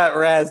 Mark, you got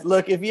Raz.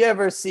 Look, if you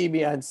ever see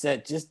me on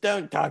set, just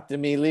don't talk to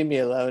me. Leave me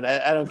alone.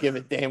 I don't give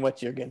a damn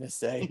what you're going to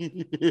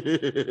say.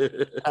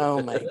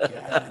 Oh, my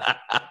God.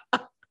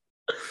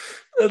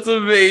 That's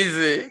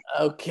amazing.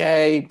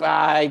 Okay,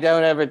 bye.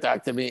 Don't ever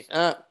talk to me.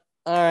 All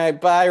right,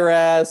 bye,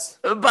 Raz.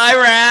 Bye,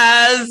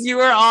 Raz. You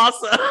were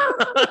awesome.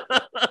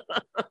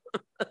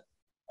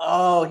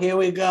 Oh, here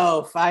we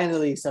go.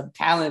 Finally, some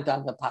talent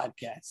on the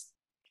podcast.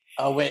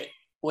 Oh,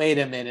 wait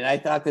a minute. I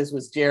thought this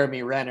was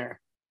Jeremy Renner.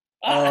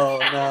 Oh,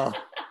 no.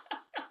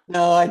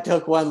 No, I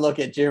took one look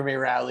at Jeremy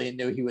Rowley and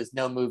knew he was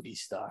no movie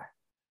star.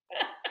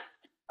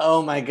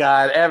 Oh my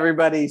God,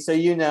 everybody. So,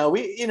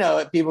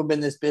 people have been in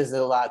this business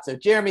a lot. So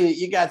Jeremy,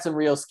 you got some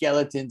real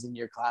skeletons in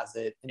your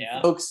closet. And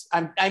yeah. Folks,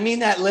 I mean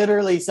that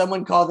literally.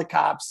 Someone called the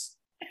cops.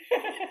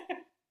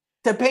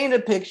 To paint a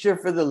picture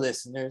for the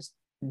listeners,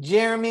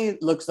 Jeremy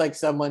looks like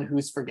someone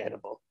who's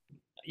forgettable.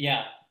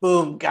 Yeah.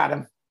 Boom, got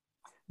him.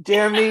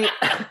 Jeremy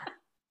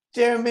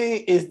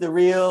is the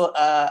real,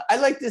 I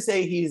like to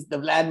say he's the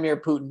Vladimir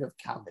Putin of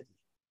comedy.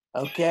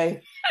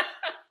 Okay?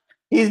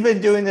 He's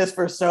been doing this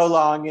for so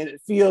long, and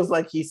it feels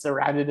like he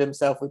surrounded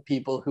himself with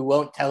people who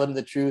won't tell him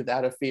the truth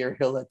out of fear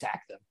he'll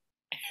attack them.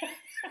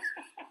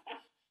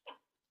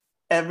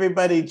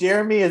 Everybody,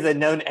 Jeremy is a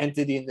known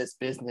entity in this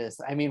business.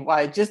 I mean,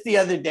 why? Just the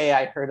other day,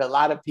 I heard a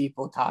lot of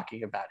people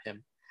talking about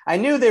him. I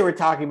knew they were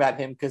talking about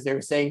him because they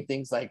were saying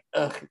things like,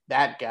 ugh,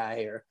 that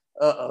guy, or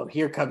uh-oh,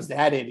 here comes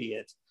that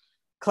idiot.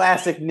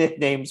 Classic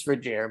nicknames for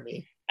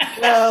Jeremy.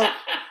 Well,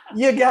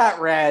 you got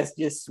Raz,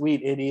 you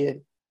sweet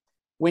idiot.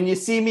 When you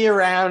see me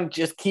around,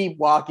 just keep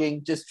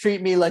walking. Just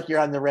treat me like you're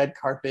on the red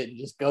carpet and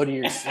just go to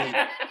your seat.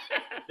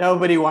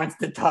 Nobody wants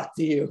to talk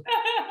to you.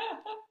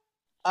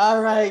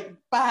 All right,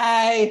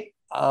 bye.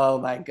 Oh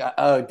my God.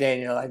 Oh,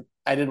 Daniel,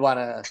 I didn't want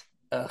to.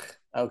 Ugh,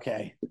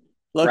 okay.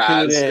 Look Raz,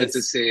 who it is. good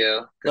to see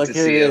you. Look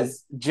who it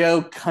is.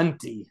 Joe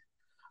Cunty.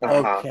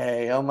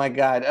 Okay. Oh my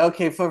God.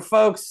 Okay, for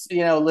folks,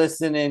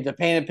 listening, to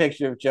paint a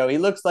picture of Joe, he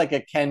looks like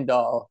a Ken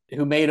doll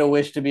who made a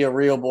wish to be a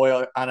real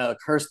boy on a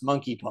cursed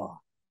monkey paw.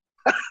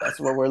 That's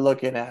what we're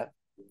looking at.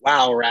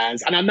 Wow,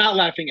 Raz. And I'm not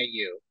laughing at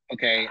you.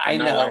 Okay. I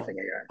know.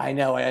 I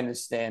know. I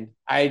understand.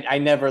 I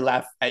never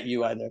laugh at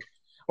you either,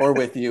 or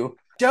with you.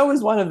 Joe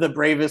is one of the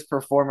bravest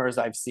performers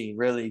I've seen,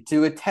 really.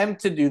 To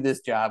attempt to do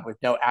this job with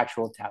no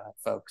actual talent,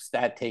 folks,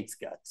 that takes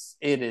guts.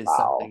 It is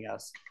something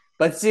else.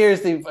 But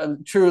seriously,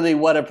 truly,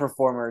 what a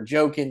performer.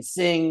 Joe can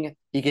sing,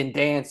 he can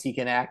dance, he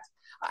can act.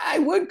 I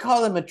would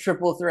call him a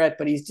triple threat,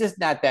 but he's just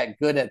not that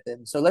good at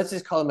them. So let's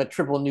just call him a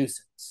triple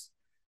nuisance.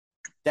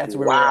 That's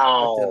where we're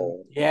at with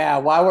him. Yeah,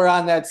 while we're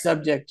on that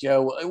subject,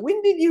 Joe,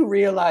 when did you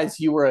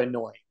realize you were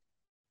annoying?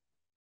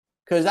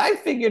 Because I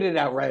figured it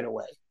out right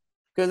away.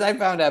 Because I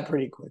found out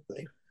pretty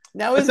quickly.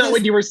 Now, that's not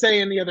what you were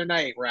saying the other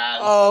night, Raz.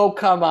 Oh,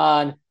 come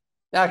on.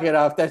 Knock it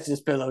off. That's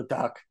just pillow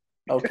talk.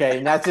 Okay,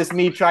 and that's just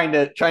me trying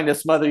to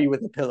smother you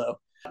with a pillow.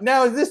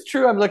 Now, is this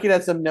true? I'm looking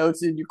at some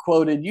notes and you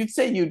quoted, you'd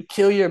say you'd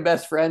kill your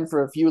best friend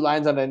for a few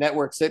lines on a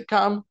network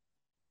sitcom?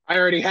 I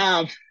already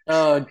have.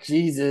 Oh,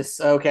 Jesus.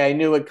 Okay, I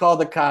knew it. Call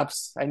the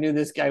cops. I knew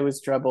this guy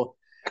was trouble.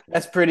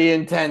 That's pretty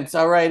intense.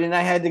 All right, and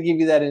I had to give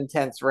you that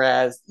intense,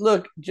 Raz.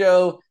 Look,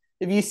 Joe,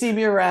 if you see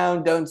me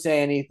around, don't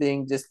say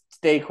anything. Just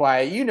stay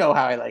quiet. You know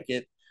how I like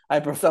it. I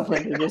prefer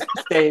someone to just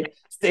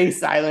stay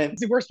silent.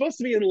 We're supposed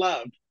to be in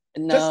love.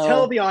 No. Just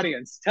tell the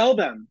audience. Tell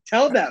them.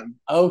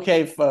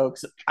 Okay,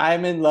 folks.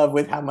 I'm in love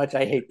with how much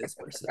I hate this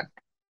person.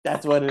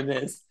 That's what it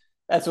is.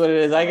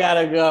 I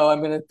gotta go.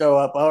 I'm gonna throw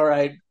up. All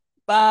right.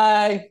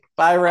 Bye.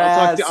 Bye,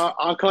 Raz.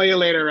 I'll call you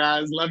later,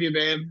 Raz. Love you,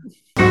 babe.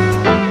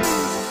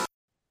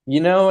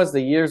 As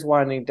the year's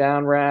winding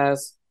down,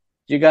 Raz,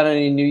 you got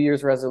any New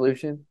Year's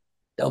resolution?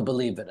 Don't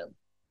believe in them.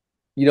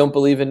 You don't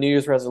believe in New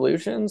Year's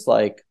resolutions?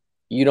 Like,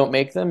 you don't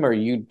make them, or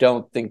you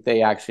don't think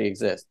they actually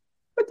exist?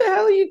 What the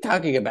hell are you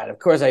talking about? Of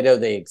course, I know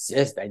they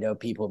exist. I know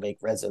people make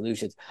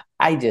resolutions.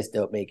 I just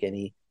don't make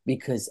any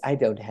because I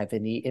don't have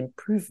any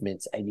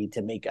improvements I need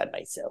to make on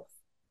myself.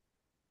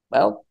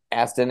 Well,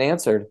 asked and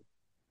answered.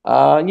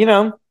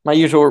 My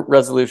usual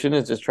resolution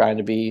is just trying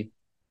to be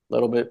a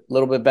little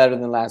bit better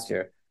than last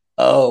year.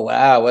 Oh,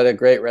 wow. What a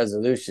great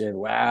resolution.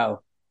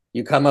 Wow.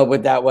 You come up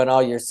with that one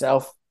all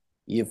yourself?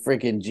 You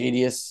freaking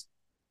genius.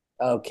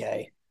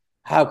 Okay.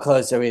 How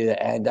close are we to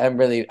the end?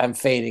 I'm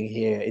fading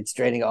here. It's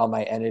draining all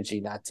my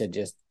energy not to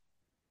just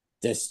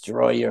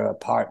destroy your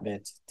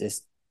apartment.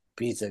 This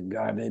piece of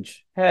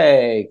garbage.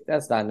 Hey,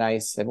 that's not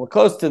nice. And we're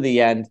close to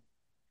the end.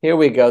 Here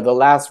we go. The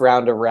last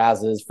round of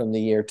Razzes from the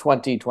year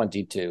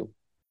 2022.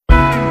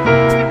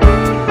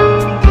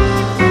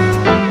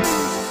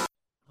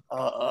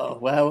 Uh-oh.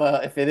 Well,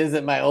 if it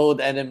isn't my old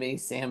enemy,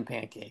 Sam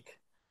Pancake.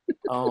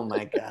 Oh,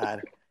 my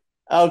God.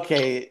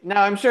 Okay,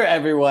 now I'm sure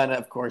everyone,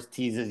 of course,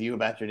 teases you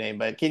about your name,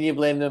 but can you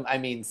blame them? I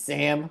mean,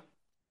 Sam?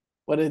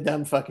 What a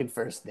dumb fucking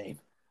first name.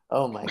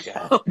 Oh, my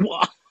God.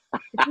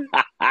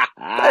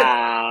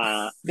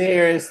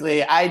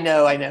 Seriously, I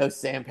know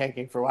Sam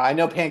Pancake for a while. I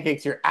know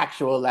Pancake's your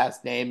actual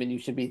last name, and you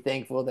should be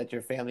thankful that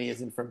your family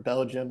isn't from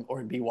Belgium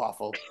or be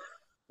waffled.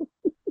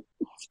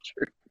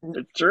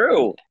 It's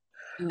true.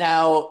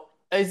 Now,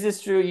 is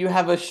this true? You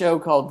have a show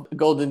called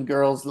Golden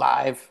Girls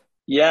Live.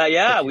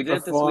 Yeah, we did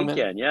it this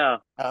weekend. Yeah.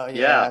 Oh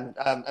yeah.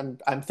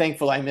 I'm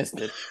thankful I missed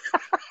it.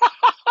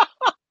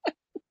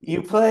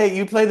 You play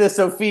the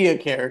Sophia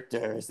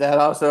character. Is that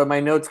also, are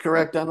my notes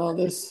correct on all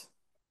this?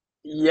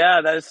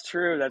 Yeah, that is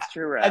true. That's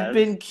true, Raz. I've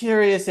been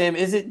curious, Sam.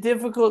 Is it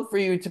difficult for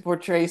you to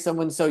portray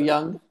someone so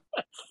young?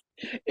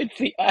 It's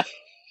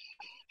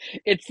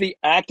the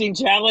acting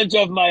challenge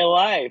of my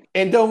life.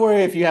 And don't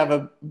worry if you have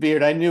a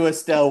beard. I knew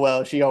Estelle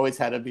well. She always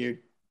had a beard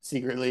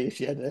secretly.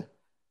 She had to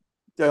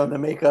throw on the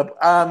makeup.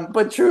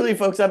 But truly,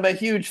 folks, I'm a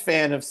huge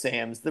fan of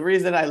Sam's. The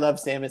reason I love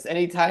Sam is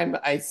anytime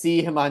I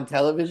see him on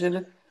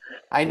television,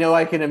 I know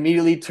I can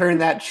immediately turn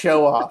that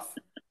show off.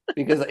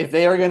 Because if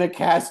they are going to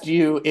cast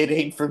you, it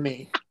ain't for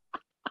me.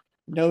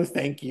 No,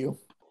 thank you.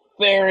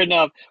 Fair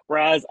enough.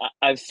 Raz,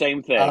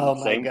 same thing. Oh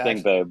my same gosh.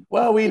 thing, babe.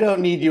 Well, we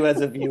don't need you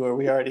as a viewer.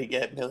 We already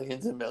get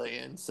millions and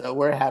millions. So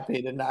we're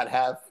happy to not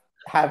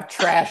have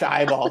trash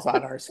eyeballs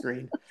on our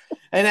screen.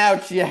 And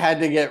ouch, you had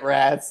to get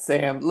Raz,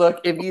 Sam.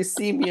 Look, if you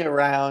see me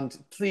around,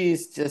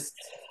 please just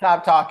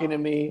stop talking to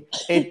me.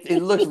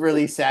 It looks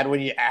really sad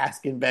when you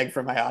ask and beg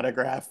for my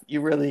autograph.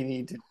 You really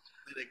need to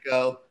let it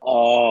go.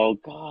 Oh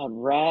God,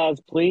 Raz,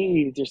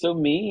 please. You're so I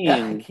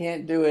mean.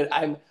 can't do it.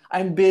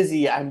 I'm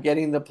busy. I'm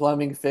getting the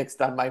plumbing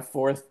fixed on my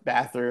 4th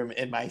bathroom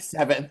in my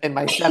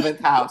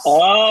 7th house.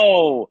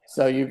 Oh,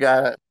 So you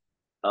gotta.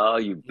 oh,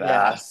 you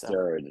Yeah. So,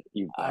 bastard.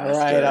 You all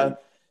right, bastard.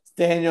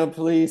 Daniel,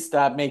 please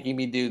stop making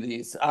me do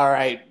these. All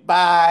right,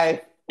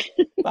 bye,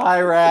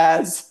 bye,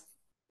 Raz.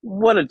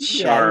 What a Yeah, he's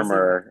a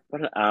charmer.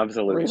 What an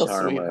absolute real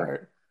charmer.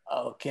 sweetheart.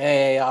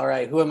 Okay, all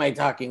right. Who am I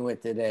talking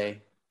with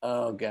today?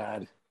 Oh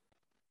God,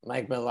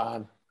 Mike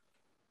Milan.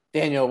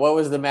 Daniel, what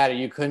was the matter?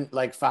 You couldn't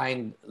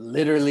find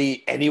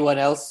literally anyone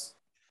else?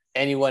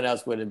 Anyone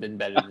else would have been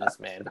better than this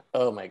man.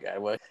 Oh my God.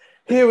 What?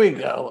 Here we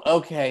go.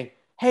 Okay.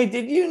 Hey,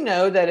 did you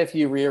know that if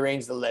you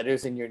rearrange the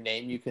letters in your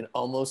name, you can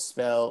almost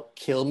spell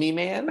kill me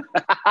man?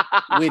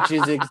 Which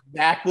is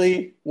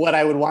exactly what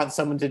I would want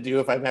someone to do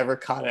if I'm ever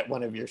caught at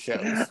one of your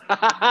shows.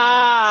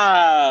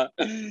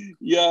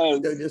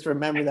 Yes. So just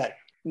remember that.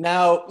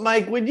 Now,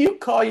 Mike, would you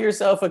call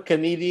yourself a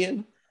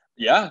comedian?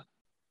 Yeah.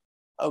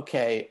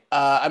 Okay,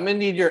 I'm gonna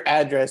need your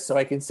address so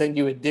I can send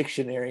you a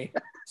dictionary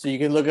so you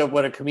can look up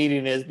what a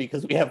comedian is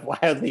because we have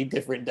wildly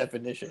different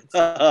definitions.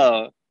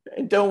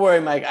 And don't worry,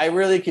 Mike, I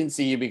really can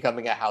see you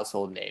becoming a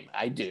household name.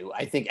 I do.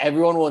 I think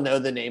everyone will know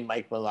the name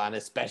Mike Milan,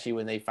 especially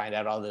when they find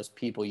out all those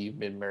people you've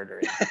been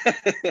murdering.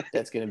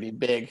 That's gonna be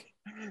big.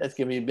 That's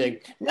gonna be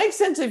big. Mike's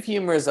sense of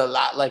humor is a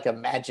lot like a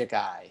magic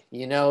eye.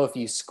 You know, if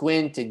you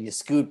squint and you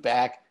scoot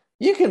back,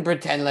 you can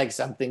pretend like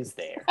something's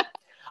there.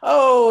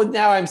 Oh,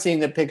 now I'm seeing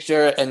the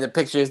picture, and the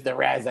picture is the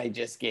Raz I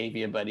just gave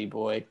you, buddy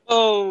boy.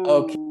 Oh.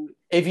 Okay.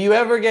 If you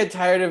ever get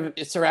tired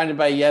of surrounded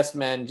by yes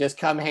men, just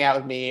come hang out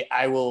with me.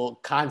 I will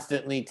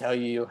constantly tell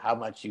you how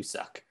much you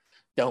suck.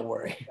 Don't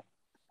worry.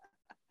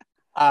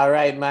 All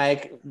right,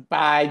 Mike.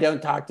 Bye.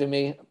 Don't talk to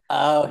me.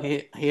 Oh,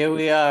 here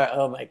we are.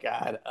 Oh, my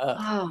God.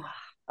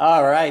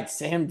 All right,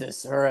 Sam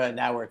Desura.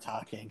 Now we're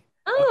talking.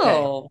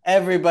 Oh. Okay.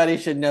 Everybody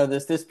should know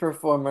this. This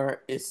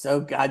performer is so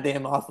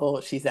goddamn awful.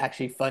 She's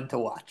actually fun to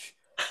watch.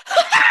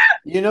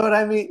 You know what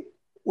I mean?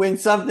 When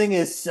something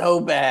is so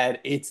bad,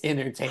 it's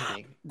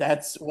entertaining.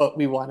 That's what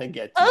we want to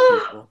get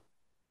to, people.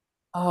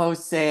 Oh,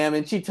 Sam.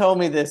 And she told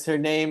me this. Her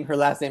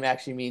last name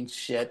actually means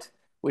shit,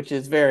 which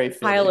is very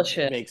fitting. Pile of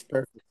shit. It makes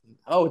perfect sense.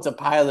 Oh, it's a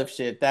pile of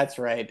shit. That's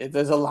right.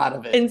 There's a lot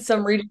of it. In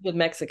some regions of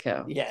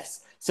Mexico.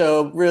 Yes.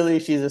 So really,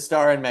 she's a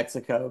star in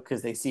Mexico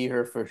because they see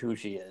her for who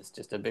she is,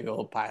 just a big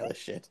old pile of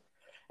shit.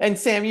 And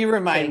Sam, you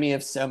remind me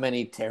of so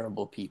many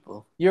terrible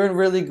people. You're in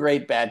really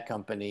great bad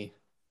company.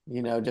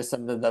 You know, just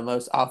some of the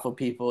most awful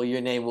people.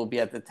 Your name will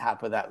be at the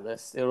top of that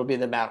list. It'll be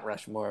the Mount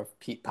Rushmore of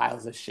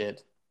piles of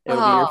shit. It'll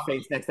be your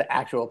face next to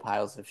actual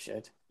piles of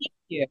shit.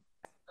 Yeah.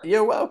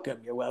 You're welcome.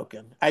 You're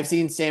welcome. I've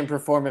seen Sam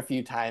perform a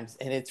few times,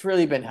 and it's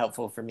really been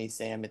helpful for me,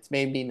 Sam. It's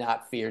made me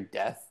not fear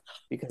death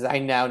because I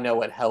now know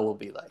what hell will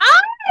be like.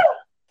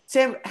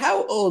 Sam,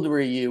 how old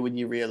were you when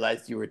you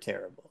realized you were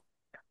terrible?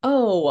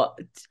 Oh,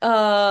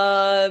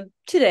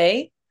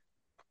 today.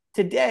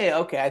 Today,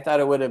 okay. I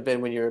thought it would have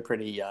been when you were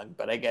pretty young,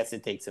 but I guess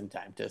it takes some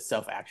time to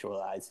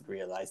self-actualize and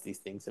realize these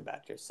things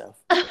about yourself.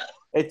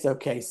 It's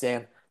okay,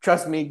 Sam.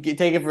 Trust me.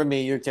 Take it from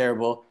me. You're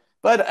terrible.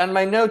 But on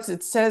my notes,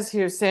 it says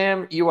here,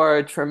 Sam, you are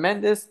a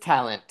tremendous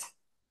talent.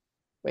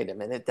 Wait a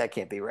minute. That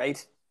can't be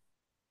right.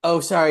 Oh,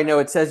 sorry. No,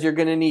 it says you're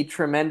going to need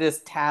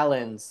tremendous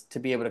talons to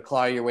be able to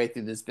claw your way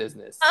through this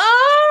business.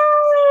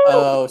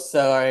 Oh,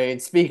 sorry. And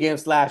speaking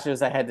of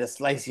slashers, I had to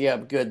slice you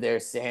up good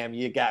there, Sam.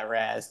 You got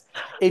razzed.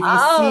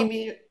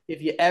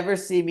 If you ever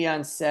see me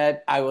on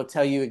set, I will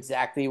tell you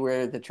exactly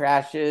where the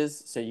trash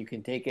is so you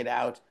can take it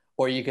out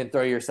or you can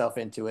throw yourself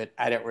into it.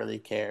 I don't really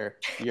care.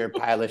 You're a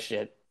pile of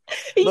shit.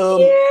 Boom.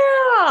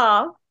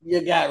 Yeah.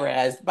 You got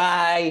razzed.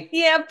 Bye.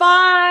 Yeah,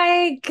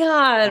 bye.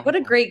 God, what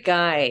a great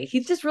guy.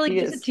 He's just really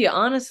gives it to you,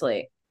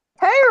 honestly.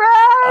 Hey,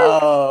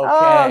 Raz!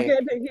 Oh, okay.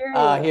 Good to hear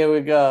you. Here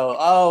we go.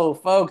 Oh,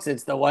 folks,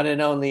 it's the one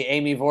and only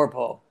Amy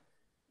Vorpal.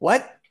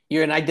 What?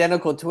 You're an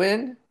identical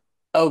twin?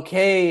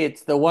 Okay,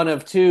 it's the one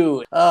of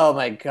two. Oh,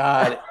 my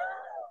God.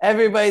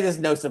 Everybody, there's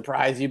no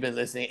surprise you've been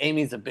listening.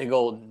 Amy's a big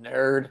old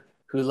nerd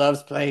who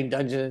loves playing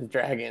Dungeons and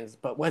Dragons.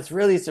 But what's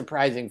really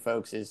surprising,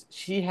 folks, is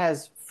she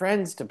has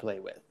friends to play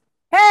with.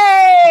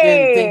 Hey!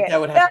 Didn't think that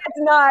would happen. That's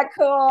not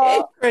cool.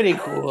 It's pretty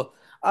cool.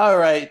 All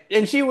right.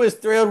 And she was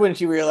thrilled when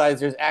she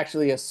realized there's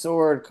actually a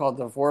sword called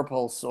the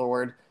Vorpal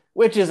sword,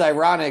 which is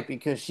ironic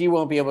because she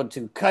won't be able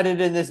to cut it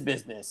in this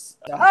business.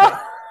 Okay.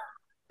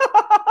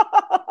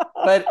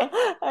 But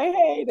I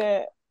hate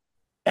it.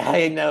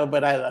 I know,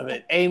 but I love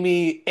it.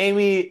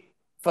 Amy,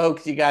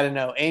 folks, you got to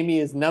know, Amy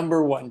is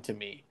number one to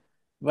me.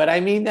 But I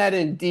mean that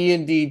in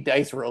D&D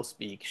dice roll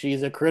speak.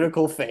 She's a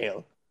critical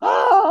fail.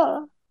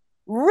 Oh,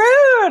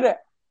 rude.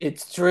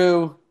 It's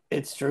true.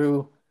 It's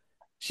true.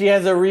 She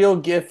has a real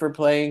gift for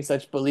playing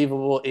such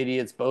believable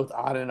idiots both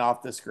on and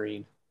off the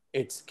screen.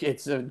 It's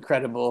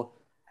incredible.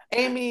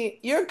 Amy,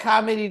 your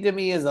comedy to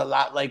me is a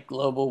lot like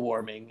global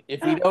warming.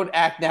 If we don't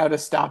act now to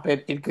stop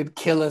it, it could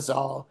kill us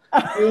all.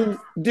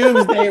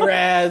 Doomsday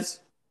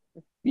Raz.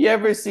 you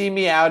ever see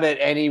me out at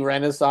any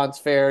Renaissance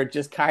fair,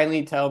 just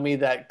kindly tell me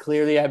that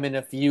clearly I'm in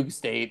a fugue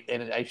state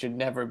and I should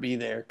never be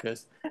there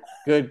because,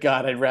 good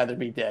God, I'd rather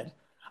be dead.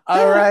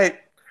 All right.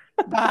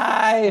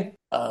 Bye.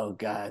 Oh,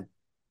 God.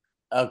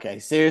 Okay.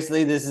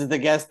 Seriously, this is the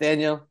guest,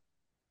 Daniel?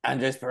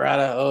 Andres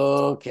Parada?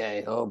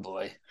 Okay. Oh,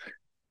 boy.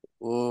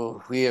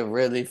 Ooh, we have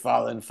really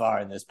fallen far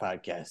in this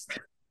podcast.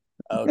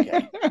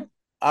 Okay.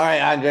 All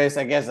right, Andres,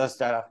 I guess I'll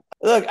start off.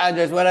 Look,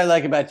 Andres, what I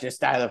like about your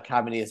style of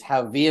comedy is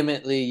how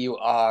vehemently you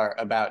are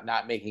about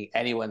not making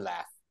anyone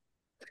laugh.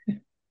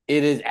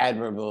 It is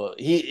admirable.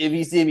 If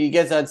you see him, he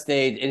gets on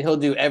stage and he'll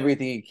do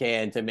everything he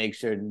can to make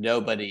sure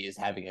nobody is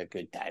having a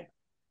good time.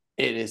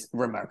 It is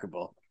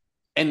remarkable.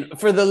 And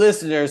for the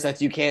listeners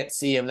that you can't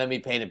see him, let me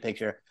paint a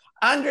picture.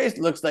 Andres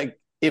looks like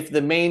if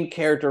the main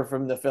character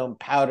from the film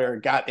Powder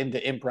got into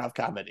improv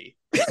comedy.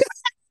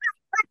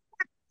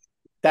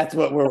 That's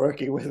what we're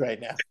working with right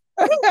now.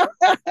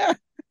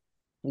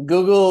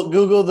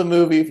 Google the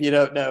movie if you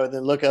don't know, and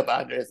then look up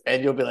Andres,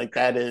 and you'll be like,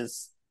 that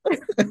is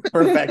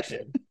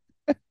perfection.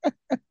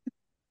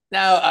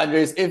 Now,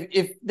 Andres,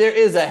 if there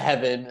is a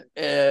heaven,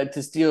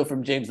 to steal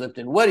from James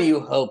Lipton, what do you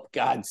hope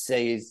God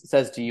says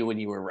to you when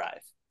you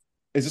arrive?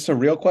 Is this a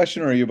real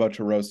question, or are you about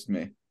to roast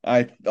me?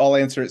 I'll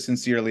answer it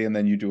sincerely, and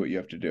then you do what you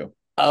have to do.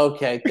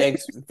 Okay,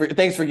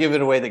 thanks for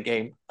giving away the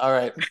game. All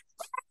right.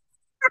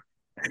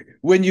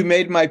 When you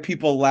made my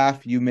people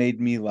laugh, you made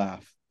me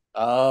laugh.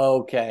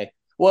 Okay.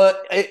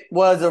 Well, it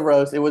was a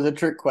roast. It was a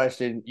trick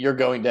question. You're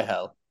going to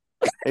hell.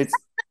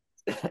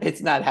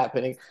 It's not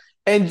happening.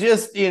 And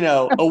just,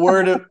 a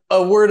word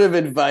of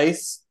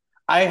advice.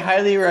 I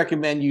highly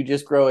recommend you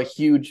just grow a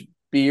huge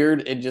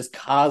beard and just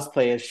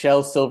cosplay as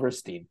Shel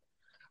Silverstein.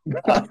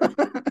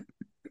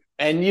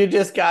 And you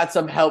just got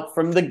some help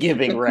from the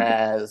giving,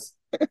 Raz.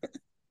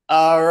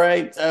 All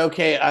right.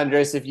 Okay,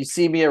 Andres, if you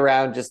see me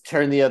around, just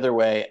turn the other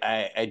way.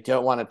 I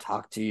don't want to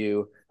talk to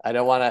you. I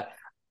don't want to.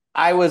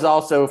 I was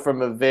also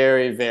from a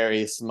very,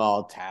 very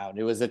small town.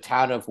 It was a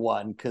town of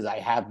one because I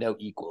have no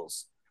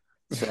equals.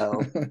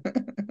 So,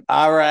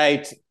 all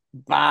right.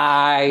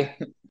 Bye.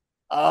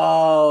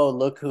 Oh,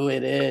 look who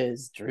it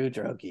is. Drew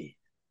Droege.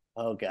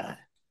 Oh, God.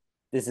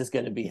 This is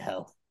going to be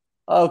hell.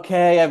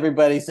 Okay,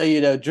 everybody.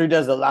 So, Drew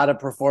does a lot of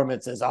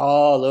performances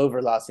all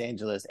over Los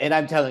Angeles. And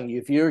I'm telling you,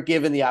 if you're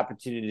given the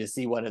opportunity to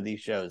see one of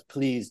these shows,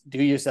 please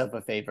do yourself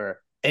a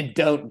favor and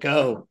don't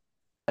go.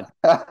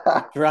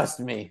 Trust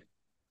me.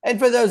 And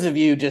for those of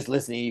you just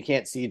listening, you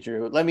can't see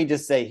Drew. Let me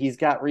just say he's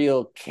got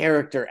real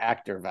character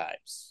actor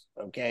vibes.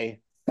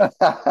 Okay.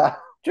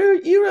 Drew,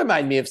 you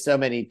remind me of so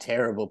many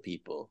terrible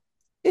people.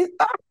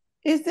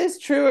 Is this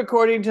true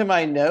according to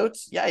my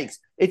notes? Yikes.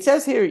 It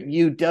says here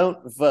you don't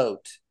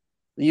vote.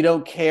 You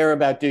don't care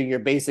about doing your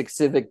basic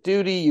civic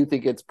duty. You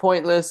think it's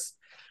pointless.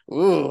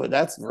 Ooh,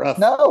 that's rough.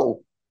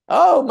 No.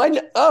 Oh,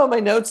 my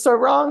notes are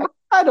wrong.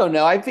 I don't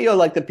know. I feel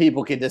like the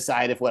people can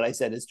decide if what I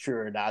said is true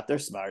or not. They're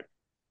smart.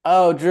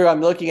 Oh, Drew,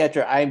 I'm looking at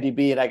your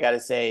IMDb, and I got to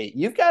say,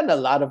 you've gotten a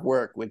lot of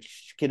work,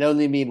 which can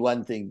only mean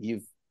one thing.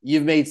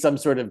 You've made some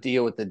sort of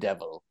deal with the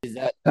devil. Is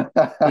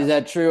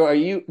that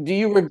true? Do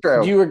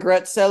you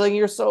regret selling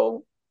your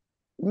soul?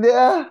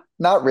 Yeah,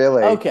 not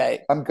really.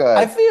 Okay. I'm good.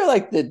 I feel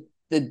like the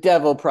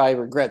devil probably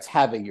regrets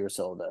having your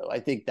soul, though.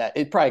 I think that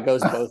it probably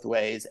goes both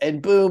ways.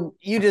 And boom,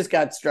 you just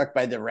got struck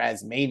by the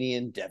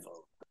Razmanian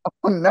devil.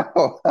 Oh,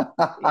 no.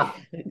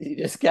 You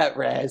just got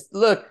razzed.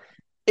 Look,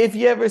 if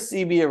you ever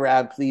see me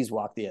around, please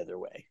walk the other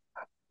way.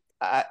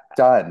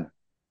 Done.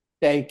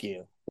 Thank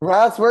you.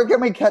 Raz, where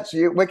can we catch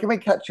you? Where can we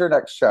catch your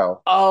next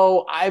show?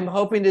 Oh, I'm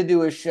hoping to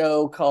do a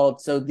show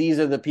called So These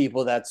Are the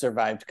People That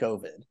Survived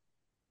COVID.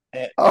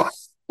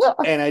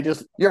 And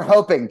You're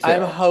hoping to.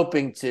 I'm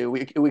hoping to.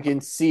 We can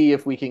see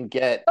if we can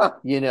get,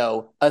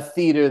 a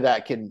theater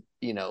that can,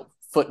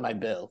 foot my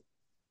bill.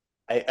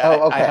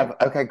 Okay.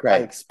 Okay, great. I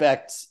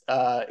expect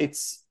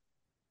it's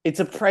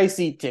a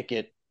pricey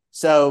ticket.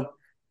 So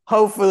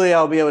hopefully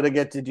I'll be able to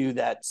get to do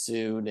that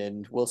soon,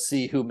 and we'll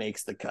see who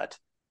makes the cut.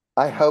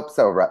 I hope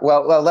so.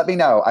 Well, let me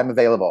know. I'm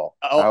available.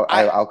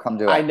 I'll come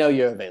do it. I know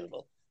you're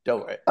available.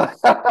 Don't worry.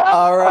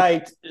 All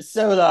right.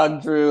 So long,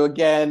 Drew.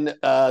 Again,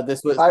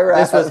 this was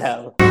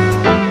hell.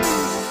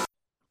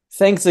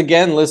 Thanks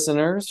again,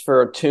 listeners,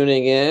 for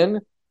tuning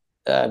in.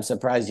 I'm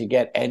surprised you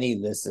get any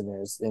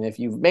listeners. And if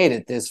you've made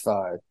it this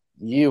far,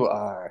 you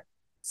are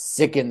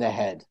sick in the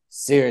head.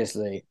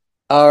 Seriously.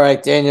 All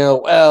right,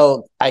 Daniel.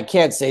 Well, I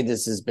can't say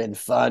this has been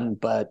fun,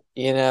 but,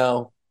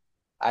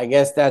 I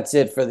guess that's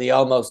it for the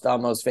Almost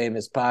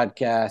Famous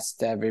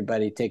podcast.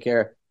 Everybody take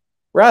care.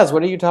 Raz,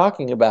 what are you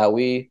talking about?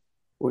 We're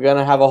going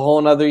to have a whole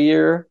nother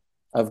year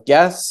of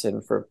guests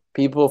and for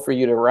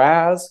you to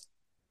razz.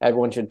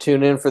 Everyone should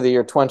tune in for the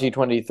year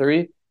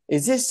 2023.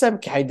 Is this some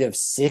kind of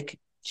sick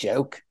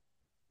joke?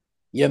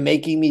 You're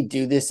making me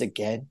do this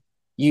again?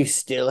 You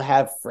still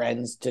have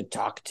friends to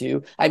talk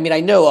to? I mean, I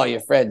know all your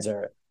friends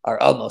are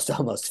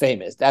almost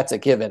famous. That's a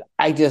given.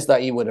 I just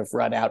thought you would have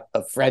run out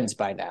of friends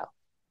by now.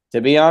 To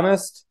be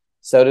honest,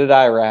 so did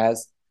I,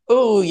 Raz.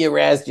 Oh, you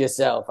razzed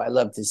yourself. I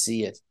love to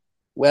see it.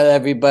 Well,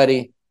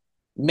 everybody,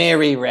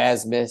 Merry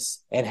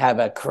Rasmus, and have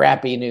a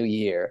crappy new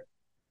year.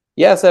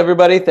 Yes,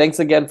 everybody, thanks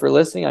again for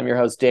listening. I'm your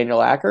host,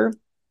 Daniel Acker.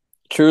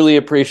 Truly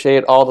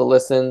appreciate all the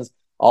listens,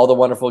 all the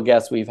wonderful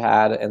guests we've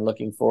had, and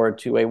looking forward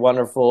to a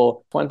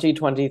wonderful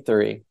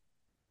 2023.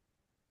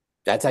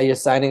 That's how you're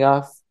signing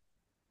off?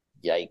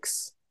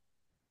 Yikes.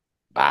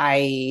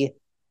 Bye.